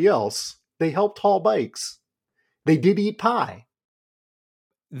everybody else. They helped haul bikes. They did eat pie.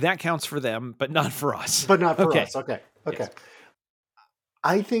 That counts for them, but not for us. But not for us. Okay. Yes.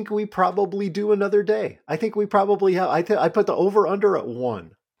 I think we probably do another day. I think we probably have. I put the over under at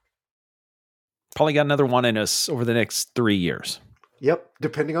 1. Probably got another one in us over the next 3 years. Yep,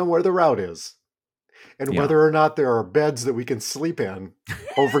 depending on where the route is. And whether or not there are beds that we can sleep in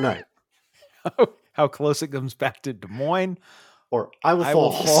overnight. How close it comes back to Des Moines. Or Iowa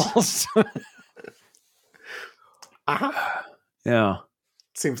Falls. Uh-huh. Yeah.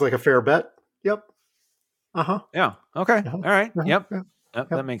 Seems like a fair bet. Yep. Uh-huh. Yeah. Okay. Uh-huh. All right. Uh-huh. Yep. Yep.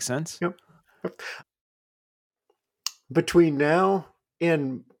 That makes sense. Yep. Between now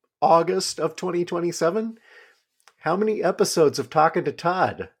and August of 2027, how many episodes of Talking to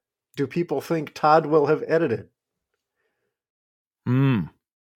Todd do people think Todd will have edited? You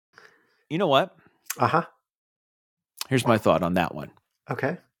know what? Uh-huh. Here's my thought on that one.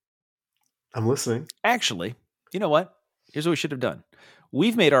 Okay. I'm listening. Actually, you know what? Here's what we should have done.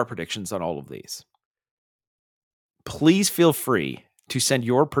 We've made our predictions on all of these. Please feel free to send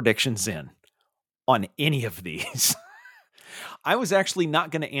your predictions in on any of these. I was actually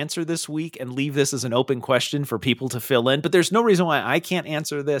not going to answer this week and leave this as an open question for people to fill in, but there's no reason why I can't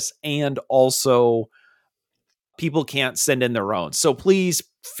answer this, and also people can't send in their own. So please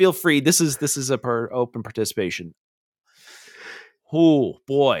feel free. This is open participation. Oh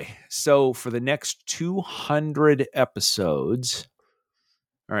boy. So for the next 200 episodes,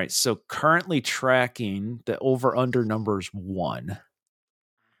 all right. So currently tracking the over under numbers 1.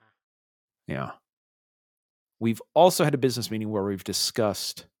 Yeah. We've also had a business meeting where we've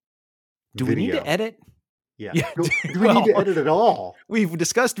discussed, do we need to edit? Yeah. Do we need to edit at all? We've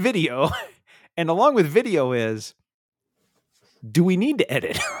discussed video, and along with video is, do we need to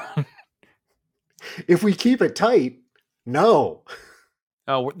edit? If we keep it tight, no.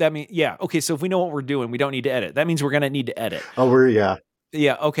 Oh, that means, yeah. Okay. So if we know what we're doing, we don't need to edit. That means we're going to need to edit. Oh, yeah.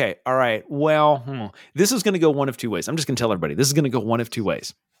 Yeah. Okay. All right. Well, this is going to go one of two ways. I'm just going to tell everybody, this is going to go one of two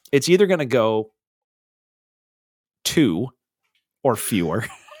ways. It's either going to go 2 or fewer.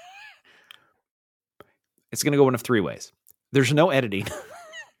 It's going to go one of 3 ways. There's no editing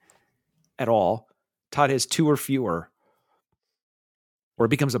at all. Todd has 2 or fewer, or it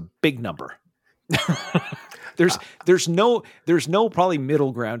becomes a big number. There's no probably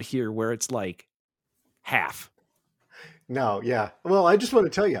middle ground here where it's like half. No, yeah. Well, I just want to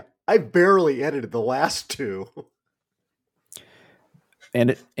tell you, I barely edited the last 2.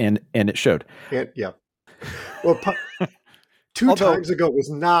 And it showed. Yeah. Well, 2 times ago was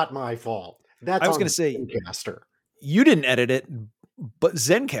not my fault. That's I was going to say, Zencaster. You didn't edit it, but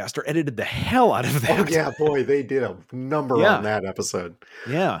Zencaster edited the hell out of that. Oh yeah, boy, they did a number on that episode.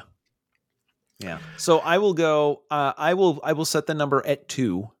 Yeah. Yeah. So I will go. I will set the number at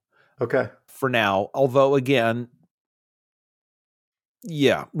 2. Okay. For now, although again,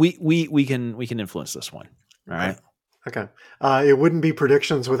 yeah, we can influence this one. All right. Okay. It wouldn't be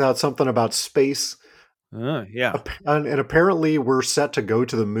predictions without something about space. Yeah. And apparently we're set to go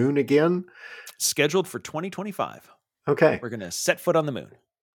to the moon again. Scheduled for 2025. Okay. We're going to set foot on the moon.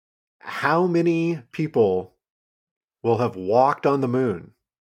 How many people will have walked on the moon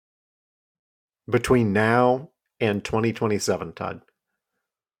between now and 2027, Todd?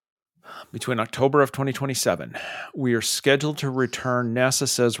 Between October of 2027. We are scheduled to return. NASA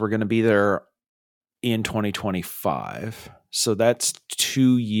says we're going to be there in 2025. So that's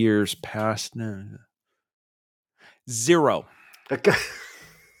 2 years past. No. 0. Okay.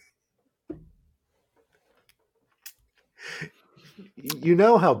 You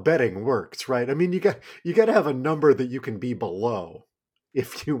know how betting works, right? I mean, you got to have a number that you can be below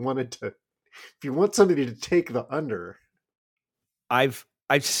if you want somebody to take the under. I've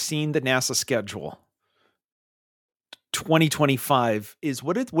seen the NASA schedule. 2025 is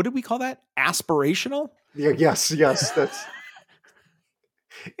what did we call that? Aspirational? Yeah, yes, that's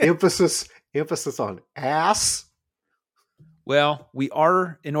emphasis on ass. Well, we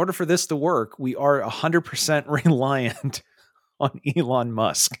are, in order for this to work, we are 100% reliant on Elon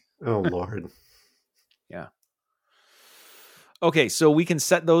Musk. Oh, Lord. Yeah. Okay, so we can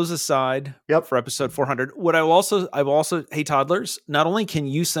set those aside for episode 400. I've also, hey, toddlers, not only can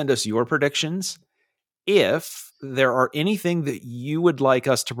you send us your predictions, if there are anything that you would like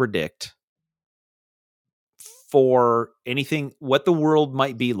us to predict for anything, what the world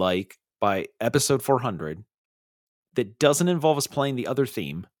might be like by episode 400, that doesn't involve us playing the other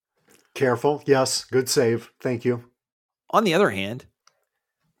theme. Careful. Yes. Good save. Thank you. On the other hand,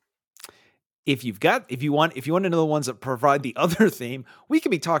 if you want to know the ones that provide the other theme, we can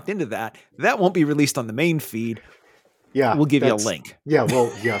be talked into that. That won't be released on the main feed. Yeah. We'll give you a link. Yeah.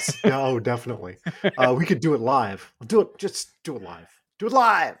 Well, yes. Yeah, oh, definitely. We could do it live. Just do it live. Do it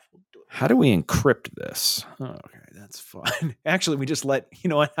live. How do we encrypt this? Oh, okay, that's fine. Actually, we just let,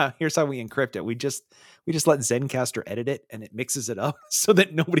 here's how we encrypt it. We just let Zencaster edit it and it mixes it up so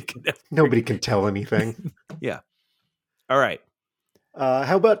that nobody can tell anything. Yeah. All right.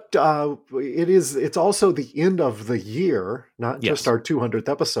 How about it's also the end of the year, not just our 200th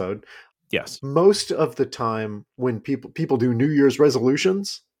episode. Yes. Most of the time when people do New Year's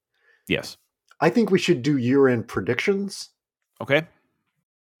resolutions. Yes. I think we should do year-end predictions. Okay.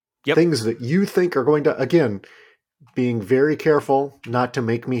 Yep. Things that you think are going to, again, being very careful not to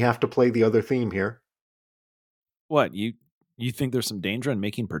make me have to play the other theme here. What, you think there's some danger in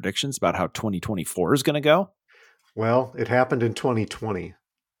making predictions about how 2024 is going to go? Well, it happened in 2020.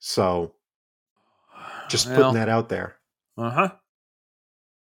 So just putting that out there. Uh-huh.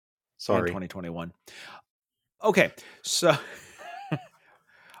 Sorry. And 2021. Okay. So, all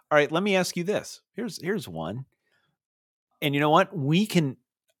right, let me ask you this. Here's one. And you know what? We're going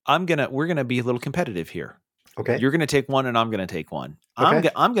to be a little competitive here. Okay. You're going to take one and I'm going to take one. Okay.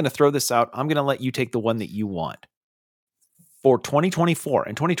 I'm going to throw this out. I'm going to let you take the one that you want. For 2024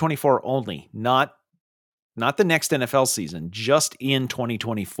 and 2024 only, not the next NFL season, just in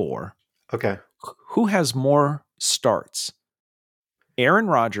 2024. Okay. Who has more starts? Aaron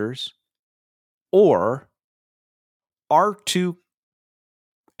Rodgers or our two,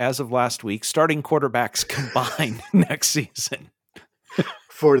 as of last week, starting quarterbacks combined next season?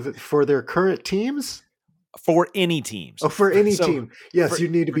 For their current teams? For any teams. Oh, for any team. Yes, you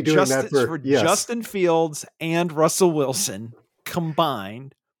need to be doing that for Justin Fields and Russell Wilson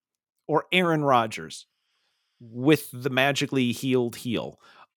combined, or Aaron Rodgers with the magically healed heel.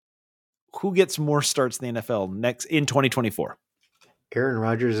 Who gets more starts in the NFL in 2024? Aaron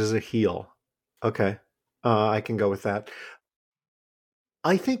Rodgers is a heel. Okay. I can go with that.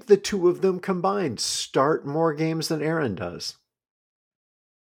 I think the two of them combined start more games than Aaron does.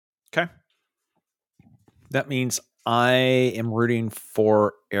 Okay. That means I am rooting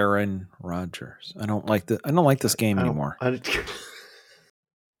for Aaron Rodgers. I don't like this game anymore. I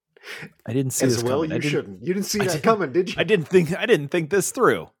didn't see this coming. You shouldn't. You didn't see that coming, did you? I didn't think this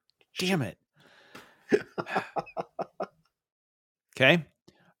through. Damn it. Okay.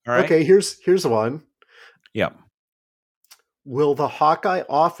 All right. Okay, here's one. Yep. Will the Hawkeye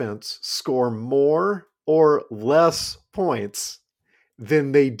offense score more or less points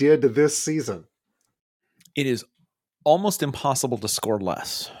than they did this season? It is almost impossible to score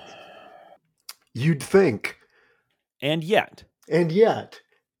less. You'd think. And yet.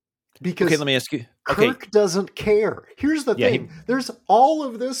 Because okay, let me ask you. Kirk doesn't care. Here's the thing. There's all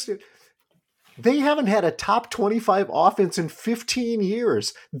of this. They haven't had a top 25 offense in 15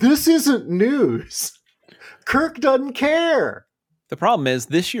 years. This isn't news. Kirk doesn't care. The problem is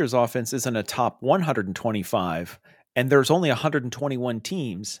this year's offense isn't a top 125, and there's only 121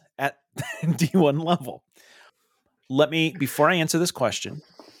 teams at D1 level. Before I answer this question,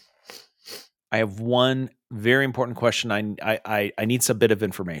 I have one very important question. I need some bit of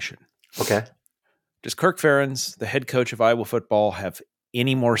information. Okay. Does Kirk Ferentz, the head coach of Iowa football, have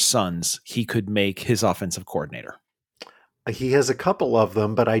any more sons he could make his offensive coordinator? He has a couple of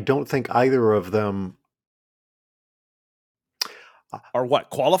them, but I don't think either of them are what,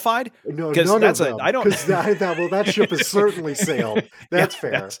 qualified? No, none of them. I don't. Well, that ship has certainly sailed. That's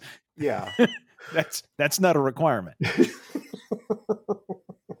fair. That's not a requirement.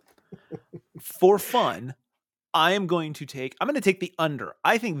 For fun, I'm going to take the under.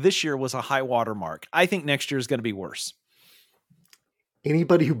 I think this year was a high water mark. I think next year is going to be worse.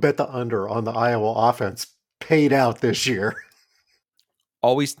 Anybody who bet the under on the Iowa offense paid out this year.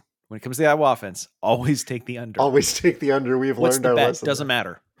 Always, when it comes to the Iowa offense, always take the under. Always take the under. We've learned our lesson. Doesn't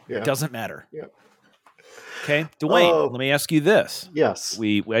matter. Yeah. It doesn't matter. Yeah. Okay, Dwayne, let me ask you this. Yes.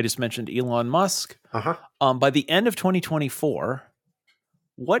 I just mentioned Elon Musk. Uh-huh. By the end of 2024,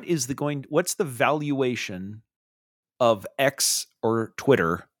 what's the valuation of X or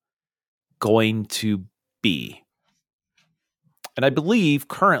Twitter going to be? And I believe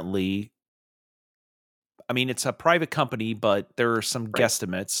currently, it's a private company, but there are some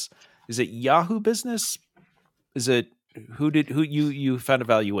guesstimates. Is it Yahoo Business? Is it who you found a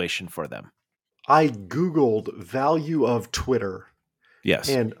valuation for them? I Googled value of Twitter. Yes.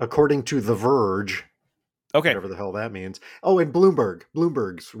 And according to The Verge, Okay. Whatever the hell that means. Oh, and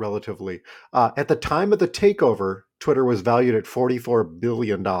Bloomberg's relatively. At the time of the takeover, Twitter was valued at $44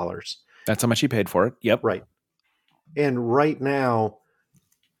 billion. That's how much he paid for it. Yep. Right. And right now,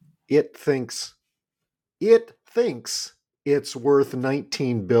 it thinks it's worth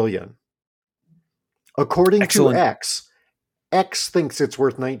 $19 billion. According Excellent. to X thinks it's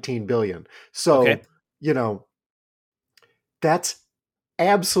worth $19 billion. So, Okay. That's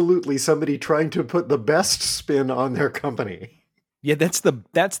absolutely somebody trying to put the best spin on their company. Yeah, that's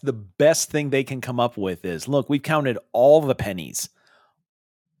the best thing they can come up with is, look, we've counted all the pennies.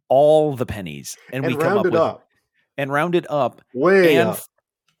 And we come up with and rounded up way up.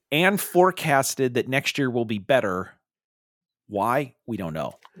 And forecasted that next year will be better. Why? We don't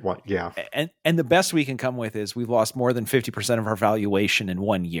know. What? Yeah. And the best we can come with is we've lost more than 50% of our valuation in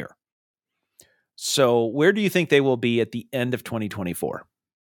 1 year. So where do you think they will be at the end of 2024?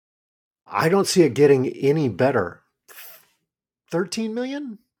 I don't see it getting any better. 13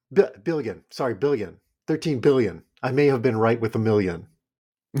 million? Billion. Sorry, billion. 13 billion. I may have been right with a million.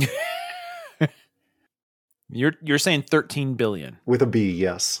 You're saying 13 billion. With a B,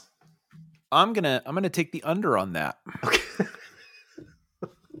 yes. I'm gonna take the under on that. Okay.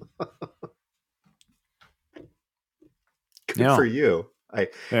 Good for you.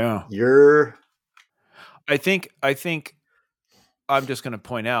 I think I'm just going to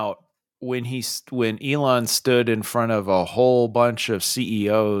point out when Elon stood in front of a whole bunch of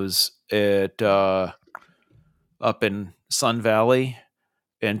CEOs at up in Sun Valley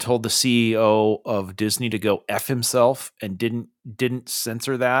and told the CEO of Disney to go F himself and didn't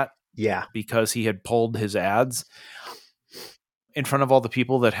censor that. Yeah. Because he had pulled his ads in front of all the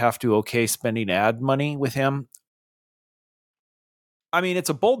people that have to spending ad money with him. I mean, it's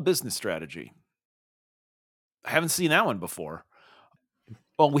a bold business strategy. I haven't seen that one before.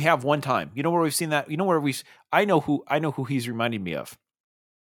 Well, we have one time. You know where we've seen that? You know where I know who he's reminding me of.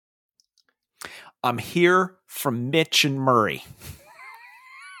 I'm here from Mitch and Murray.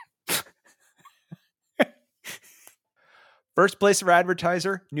 First place for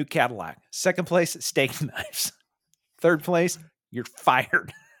advertiser, new Cadillac. Second place, steak knives. Third place, you're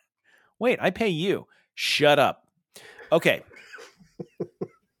fired. Wait, I pay you. Shut up. Okay.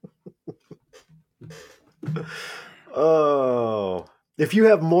 Oh, if you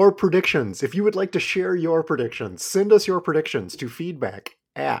have more predictions, if you would like to share your predictions, send us your predictions to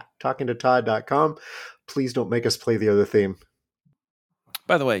feedback@talkingtotodd.com. Please don't make us play the other theme.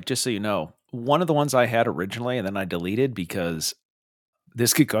 By the way, just so you know, one of the ones I had originally and then I deleted because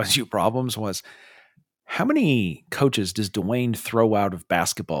this could cause you problems was, how many coaches does Dewayne throw out of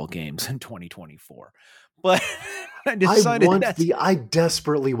basketball games in 2024? But I decided I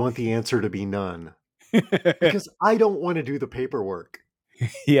desperately want the answer to be none. Because I don't want to do the paperwork.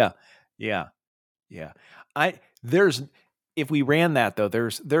 Yeah. If we ran that though,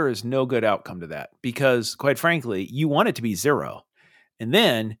 there is no good outcome to that because quite frankly, you want it to be 0. And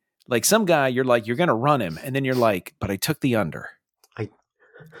then like some guy, you're like, you're going to run him. And then you're like, but I took the under.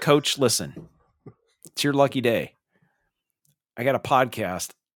 Coach, listen, it's your lucky day. I got a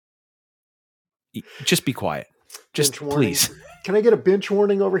podcast. Just be quiet. Just please. Can I get a bench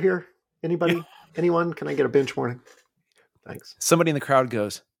warning over here? Anybody? Yeah. Anyone? Can I get a bench warning? Thanks. Somebody in the crowd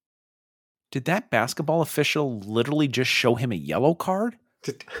goes, did that basketball official literally just show him a yellow card?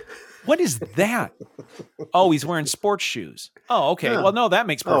 What is that? Oh, he's wearing sports shoes. Oh, okay. Yeah. Well, no, that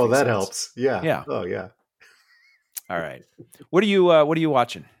makes perfect sense. Oh, that helps. Yeah. Yeah. Oh, yeah. All right. What are you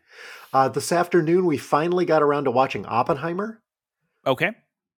watching? This afternoon, we finally got around to watching Oppenheimer. Okay.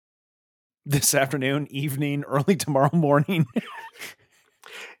 This afternoon, evening, early tomorrow morning.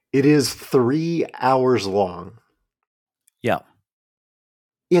 It is 3 hours long. Yeah.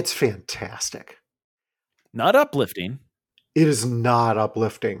 It's fantastic. Not uplifting. It is not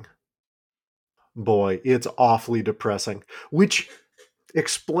uplifting. Boy, it's awfully depressing, which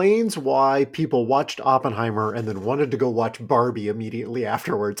explains why people watched Oppenheimer and then wanted to go watch Barbie immediately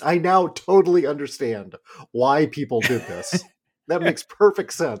afterwards. I now totally understand why people did this. That makes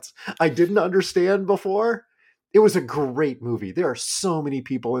perfect sense. I didn't understand before. It was a great movie. There are so many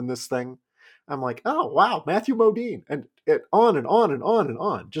people in this thing. I'm like, oh, wow, Matthew Modine. And it on and on and on and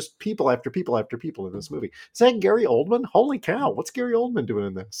on. Just people after people after people in this movie. Is that Gary Oldman? Holy cow, what's Gary Oldman doing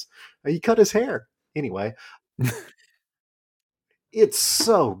in this? He cut his hair. Anyway. It's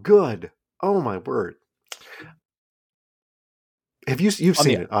so good. Oh, my word. You've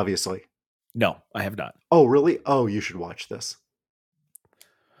seen it, obviously. No, I have not. Oh, really? Oh, you should watch this.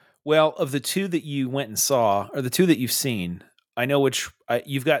 Well, of the two that you went and saw, or the two that you've seen, I know which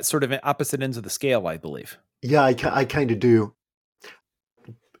you've got sort of opposite ends of the scale, I believe. Yeah, I kind of do.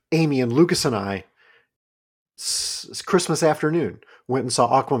 Amy and Lucas and I, Christmas afternoon, went and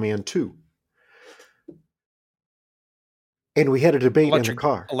saw Aquaman 2. And we had a debate in the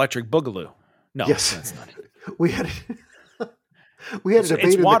car. Electric Boogaloo. No, Yes. that's not it. We had we had a debate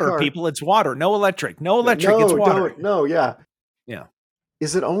It's in water, the car. people. It's water. No electric. No electric. No, it's water. No, yeah. Yeah.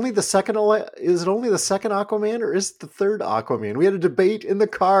 Is it only the second Aquaman, or is it the third Aquaman? We had a debate in the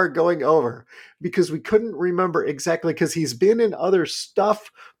car going over because we couldn't remember exactly, because he's been in other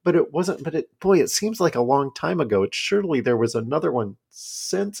stuff, but it wasn't. But it seems like a long time ago. Surely there was another one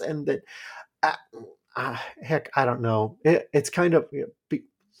since, and that. Heck, I don't know. It's kind of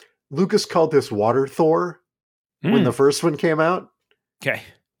Lucas called this Water Thor when the first one came out. Okay.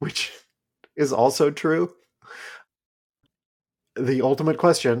 Which is also true. The ultimate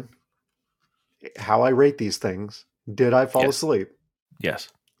question, how I rate these things. Did I fall asleep? Yes.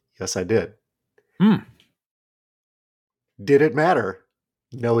 Yes, I did. Did it matter?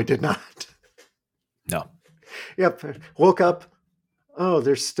 No, it did not. No. Yep. Woke up. Oh,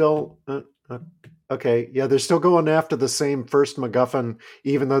 there's still... okay, yeah, they're still going after the same first MacGuffin,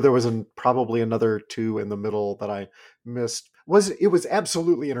 even though there was probably another 2 in the middle that I missed. It was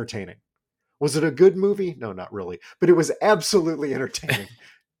absolutely entertaining. Was it a good movie? No, not really. But it was absolutely entertaining.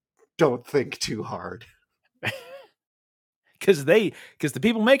 Don't think too hard. Because the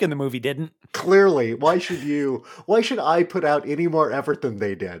people making the movie didn't. Clearly. Why should I put out any more effort than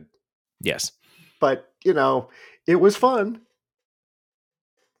they did? Yes. But, it was fun.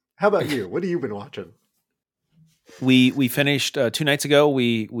 How about you? What have you been watching? We finished 2 nights ago.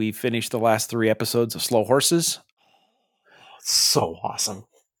 We finished the last 3 episodes of Slow Horses. So awesome.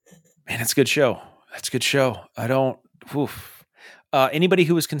 Man, it's a good show. That's a good show. Anybody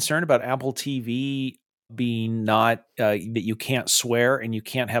who was concerned about Apple TV being not that you can't swear and you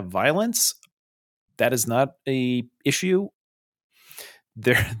can't have violence, that is not a issue.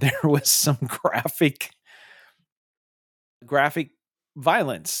 There was some graphic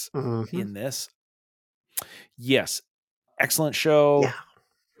violence in this. Yes, excellent show.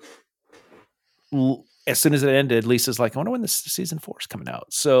 Yeah. As soon as it ended, Lisa's like, I wonder when this season 4 is coming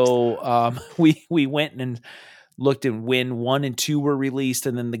out. So we went and looked at when 1 and 2 were released,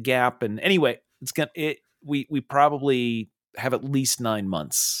 and then the gap. And anyway, we probably have at least 9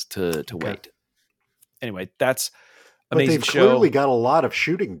 months to wait. Anyway, that's amazing. But they've clearly got a lot of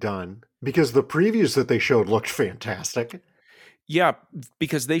shooting done, because the previews that they showed looked fantastic. Yeah,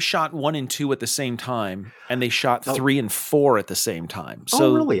 because they shot 1 and 2 at the same time, and they shot 3 and 4 at the same time.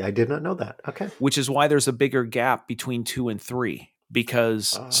 So, really? I did not know that. Okay. Which is why there's a bigger gap between 2 and 3,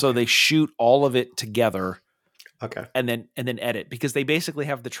 because so they shoot all of it together. Okay. And then edit, because they basically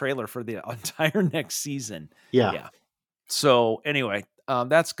have the trailer for the entire next season. Yeah. So anyway,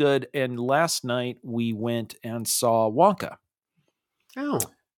 that's good. And last night we went and saw Wonka. Oh.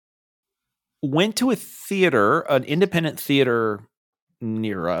 Went to a theater, an independent theater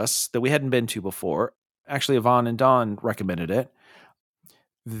near us that we hadn't been to before. Actually, Yvonne and Don recommended it.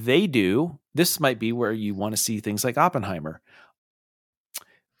 This might be where you want to see things like Oppenheimer.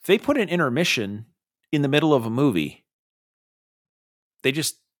 They put an intermission in the middle of a movie. They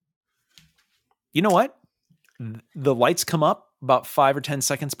just, you know what? The lights come up about 5 or 10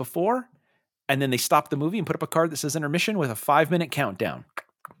 seconds before, and then they stop the movie and put up a card that says intermission with a 5-minute countdown.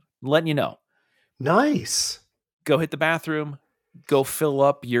 Letting you know. Nice. Go hit the bathroom, go fill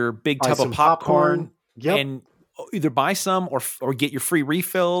up your big tub of popcorn. Yep. And either buy some or get your free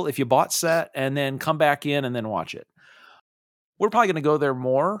refill if you bought set, and then come back in and then watch it. We're probably going to go there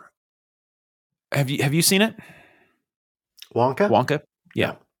more. Have you seen it? Wonka?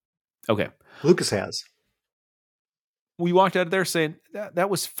 Yeah. Okay. Lucas has. We walked out of there saying that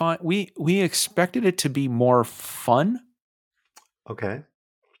was fun. We expected it to be more fun. Okay.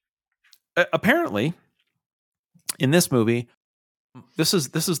 Apparently, in this movie, this is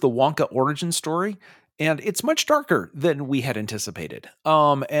the Wonka origin story, and it's much darker than we had anticipated.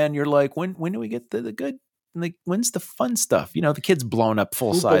 And you're like, when do we get the good? Like, when's the fun stuff? The kid's blown up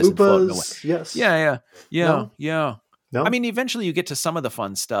full size and floating away. Yes. Yeah. No? I mean, eventually you get to some of the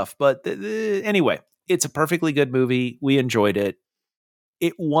fun stuff, but anyway, it's a perfectly good movie. We enjoyed it.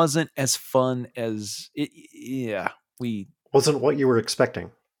 It wasn't as fun as it. Yeah, wasn't what you were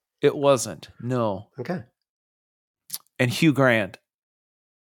expecting. It wasn't. No. Okay. And Hugh Grant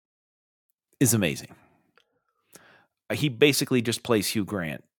is amazing. He basically just plays Hugh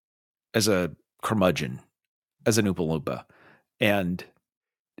Grant as a curmudgeon, as an Oompa Loompa. And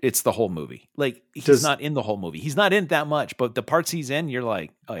it's the whole movie. Like, he's not in the whole movie. He's not in it that much, but the parts he's in, you're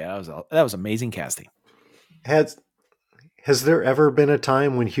like, oh yeah, that was amazing casting. Has there ever been a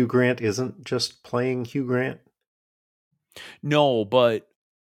time when Hugh Grant isn't just playing Hugh Grant? No, but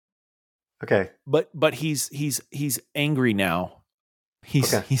Okay. But he's angry now.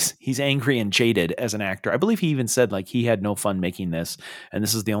 He's angry and jaded as an actor. I believe he even said like he had no fun making this, and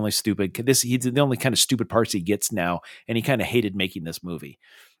this is the only he's the only kind of stupid parts he gets now, and he kind of hated making this movie,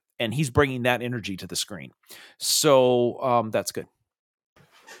 and he's bringing that energy to the screen. So that's good.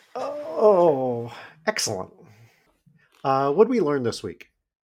 Oh, excellent. What did we learn this week?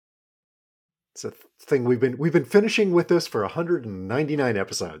 It's a thing we've been finishing with this for 199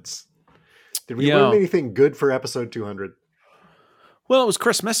 episodes. Did we learn anything good for episode 200? Well, it was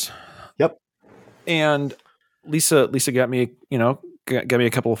Christmas. Yep. And Lisa got me, got me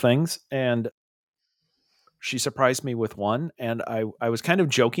a couple of things, and she surprised me with one, and I was kind of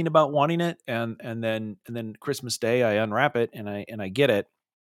joking about wanting it, and then Christmas Day I unwrap it and I get it.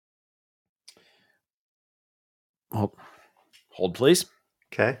 Hold please.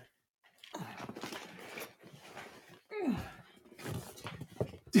 Okay.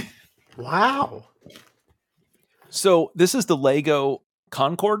 Wow. So this is the Lego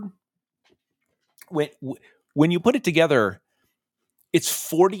Concorde. When you put it together, it's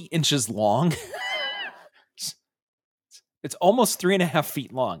 40 inches long. It's almost 3.5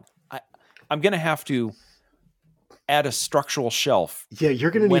 feet long. I'm going to have to add a structural shelf. Yeah,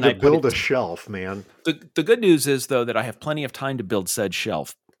 you're going to need to build a shelf, man. The good news is, though, that I have plenty of time to build said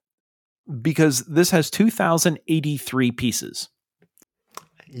shelf, because this has 2,083 pieces.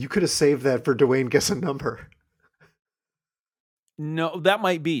 You could have saved that for Dewayne Guess a Number. No, that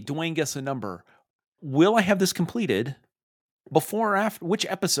might be. Dewayne Guess a Number. Will I have this completed before or after? Which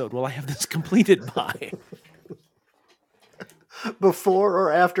episode will I have this completed by? Before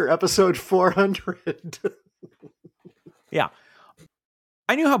or after episode 400? Yeah.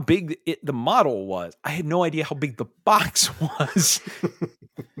 I knew how big the model was. I had no idea how big the box was.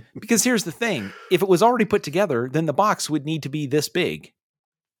 Because here's the thing. If it was already put together, then the box would need to be this big.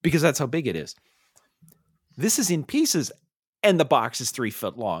 Because that's how big it is. This is in pieces, and the box is 3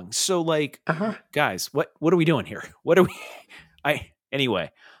 foot long. So, guys, what are we doing here? Anyway.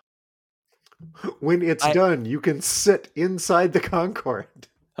 When it's done, you can sit inside the Concorde.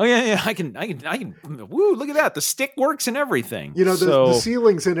 Oh yeah. I can. Woo! Look at that. The stick works and everything. The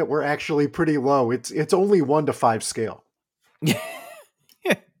ceilings in it were actually pretty low. It's only 1 to 5 scale.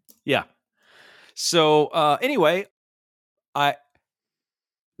 Yeah. So anyway,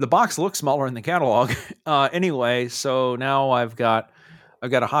 the box looks smaller in the catalog. Anyway, so now I've got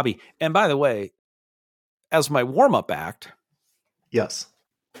a hobby. And by the way, as my warm-up act, yes,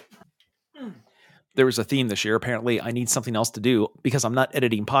 there was a theme this year. Apparently, I need something else to do because I'm not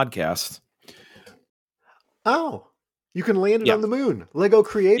editing podcasts. Oh, you can land it on the moon. Lego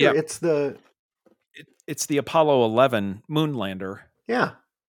Creator. Yep. It's the Apollo 11 moon lander. Yeah.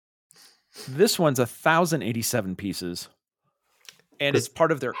 This one's 1,087 pieces, and it's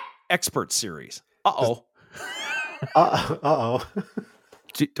part of their expert series. Uh-oh. Uh-oh.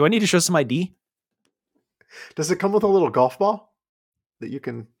 Do I need to show some ID? Does it come with a little golf ball that you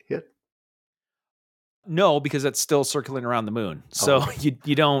can hit? No, because it's still circling around the moon. So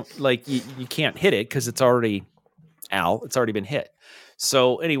you don't you can't hit it because it's already been hit.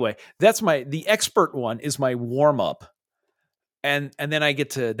 So anyway, that's the expert one is my warm up. And then I get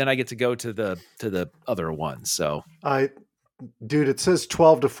to go to the other one. So dude, it says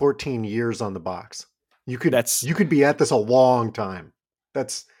 12 to 14 years on the box. You could be at this a long time.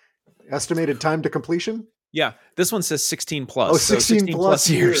 That's estimated time to completion? Yeah, this one says 16 plus. Oh, 16 plus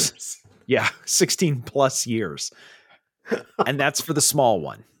years. Yeah, 16 plus years. And that's for the small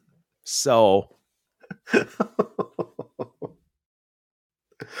one. So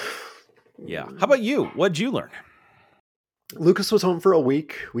yeah. How about you? What'd you learn? Lucas was home for a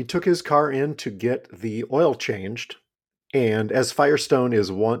week. We took his car in to get the oil changed. And as Firestone is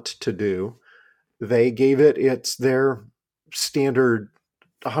wont to do, they gave it their standard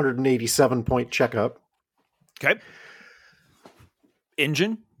 187-point checkup. Okay.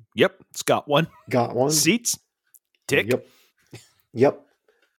 Engine? Yep. It's got one. Got one. Seats? Tick. Yep.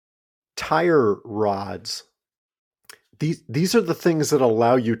 Tire rods. These are the things that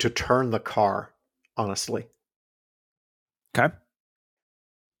allow you to turn the car, honestly. Okay.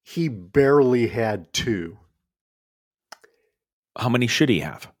 He barely had 2. How many should he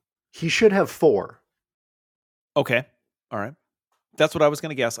have? He should have 4. Okay. All right. That's what I was going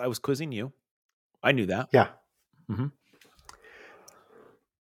to guess. I was quizzing you. I knew that. Yeah. Mm-hmm.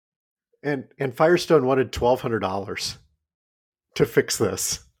 And Firestone wanted $1,200 to fix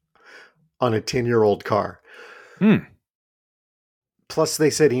this on a 10-year-old car. Plus, they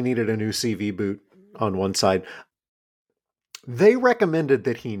said he needed a new CV boot on one side. They recommended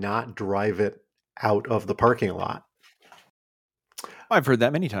that he not drive it out of the parking lot. I've heard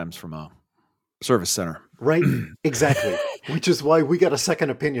that many times from service center. Right? Exactly. Which is why we got a second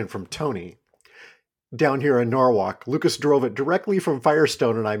opinion from Tony down here in Norwalk. Lucas drove it directly from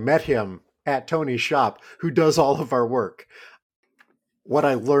Firestone, and I met him at Tony's shop, who does all of our work. What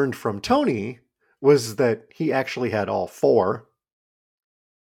I learned from Tony was that he actually had all four.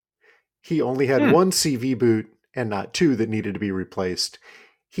 He only had one CV boot and not two that needed to be replaced.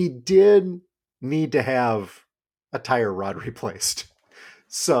 He did need to have a tire rod replaced.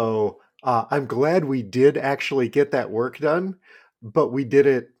 So I'm glad we did actually get that work done, but we did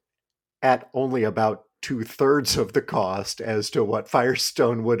it at only about 2/3 of the cost as to what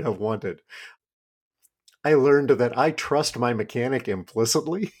Firestone would have wanted. I learned that I trust my mechanic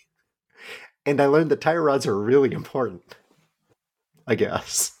implicitly, and I learned that tire rods are really important, I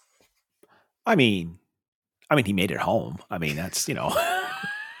guess. I mean, he made it home. I mean, that's, you know.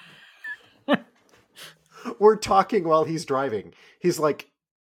 We're talking while he's driving. He's like,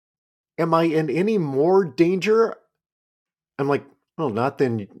 am I in any more danger? I'm like, well, not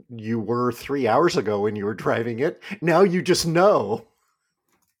than you were 3 hours ago when you were driving it. Now you just know.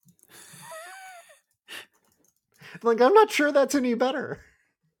 Like, I'm not sure that's any better.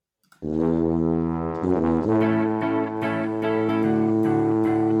 The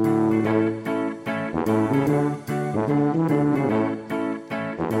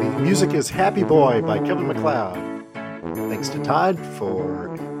music is Happy Boy by Kevin MacLeod. Thanks to Todd for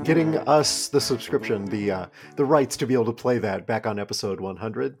getting us the subscription, the rights to be able to play that back on episode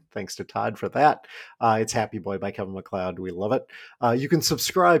 100. Thanks to Todd for that. It's Happy Boy by Kevin MacLeod. We love it. You can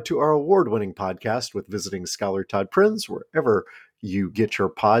subscribe to our award-winning podcast with visiting scholar Todd Prinz, wherever you get your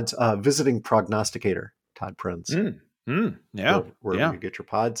pods. Visiting prognosticator Todd Prinz. Yeah. Wherever you get your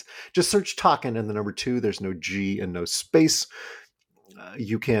pods. Just search Talkin' and the number 2. There's no G and no space.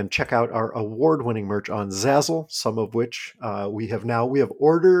 You can check out our award-winning merch on Zazzle, some of which we have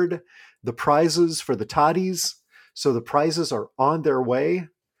ordered the prizes for the Toddies. So the prizes are on their way.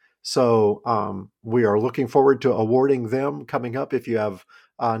 So we are looking forward to awarding them coming up. If you have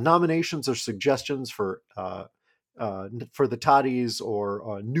nominations or suggestions for the Toddies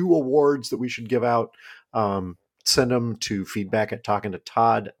or new awards that we should give out, send them to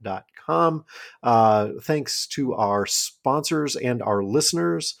feedback@talkingtotodd.com. Thanks to our sponsors and our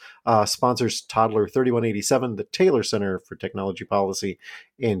listeners. Sponsors Toddler 3187, the Taylor Center for Technology Policy,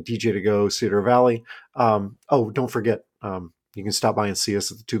 and DJ to Go Cedar Valley. Don't forget, you can stop by and see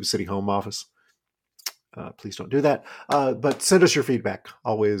us at the Tuba City home office. Please don't do that. But send us your feedback.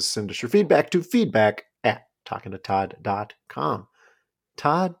 Always send us your feedback to feedback@talkingtotodd.com.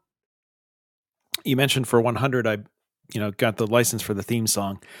 Todd? You mentioned for 100, I got the license for the theme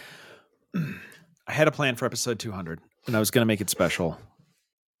song. I had a plan for episode 200, and I was going to make it special.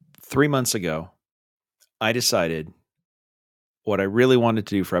 3 months ago, I decided what I really wanted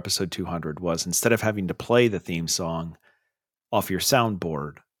to do for episode 200 was, instead of having to play the theme song off your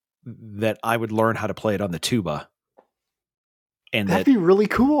soundboard, that I would learn how to play it on the tuba. And that'd be really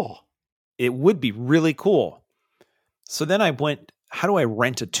cool. It would be really cool. So then I went, how do I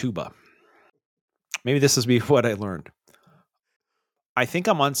rent a tuba? Maybe this is what I learned. I think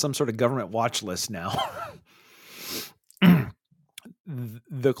I'm on some sort of government watch list now.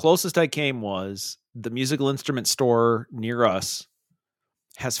 The closest I came was the musical instrument store near us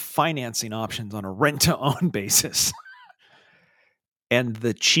has financing options on a rent-to-own basis. And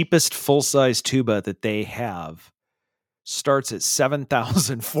the cheapest full-size tuba that they have starts at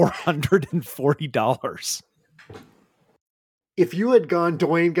 $7,440. If you had gone,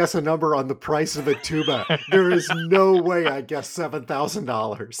 Dwayne, guess a number on the price of a tuba, there is no way I guessed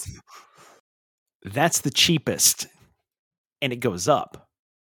 $7,000. That's the cheapest. And it goes up.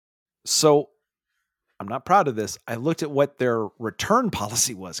 So I'm not proud of this. I looked at what their return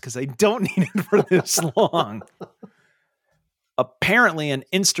policy was because I don't need it for this long. Apparently, an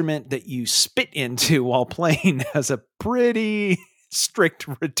instrument that you spit into while playing has a pretty strict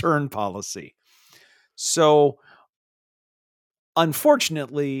return policy. So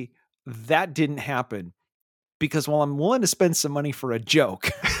unfortunately, that didn't happen because while I'm willing to spend some money for a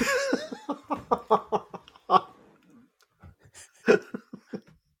joke,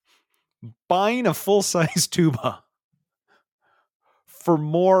 buying a full-size tuba for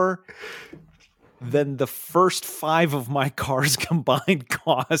more than the first 5 of my cars combined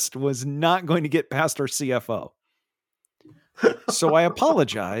cost was not going to get past our CFO. So I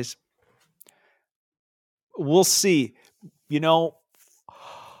apologize. We'll see. Now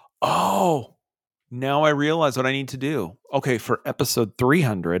I realize what I need to do. Okay, for episode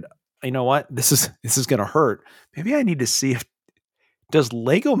 300, you know what? This is going to hurt. Maybe I need to see does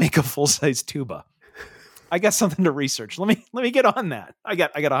Lego make a full-size tuba? I got something to research. Let me get on that. I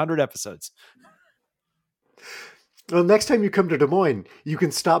got 100 episodes. Well, next time you come to Des Moines, you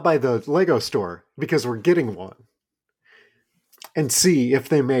can stop by the Lego store because we're getting one, and see if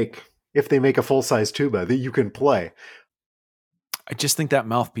they make a full-size tuba that you can play. I just think that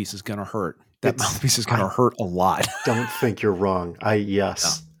mouthpiece is going to hurt. That mouthpiece is going to hurt a lot. Don't think you're wrong.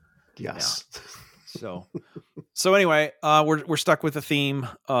 Yes. So anyway, we're stuck with the theme.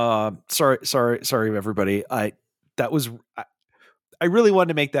 Sorry, everybody. I really wanted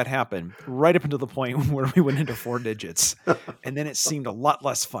to make that happen right up until the point where we went into 4 digits, and then it seemed a lot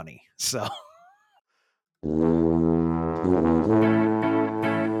less funny. So.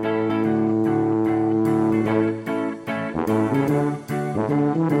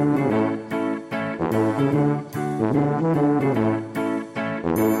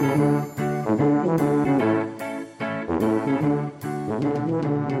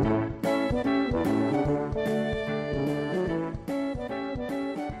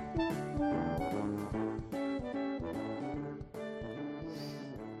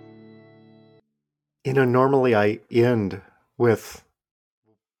 Normally I end with,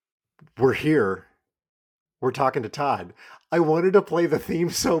 we're here. We're talking to Todd. I wanted to play the theme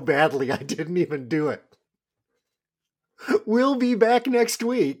so badly, I didn't even do it. We'll be back next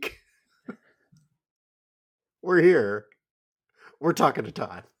week. We're here. We're talking to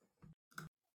Todd.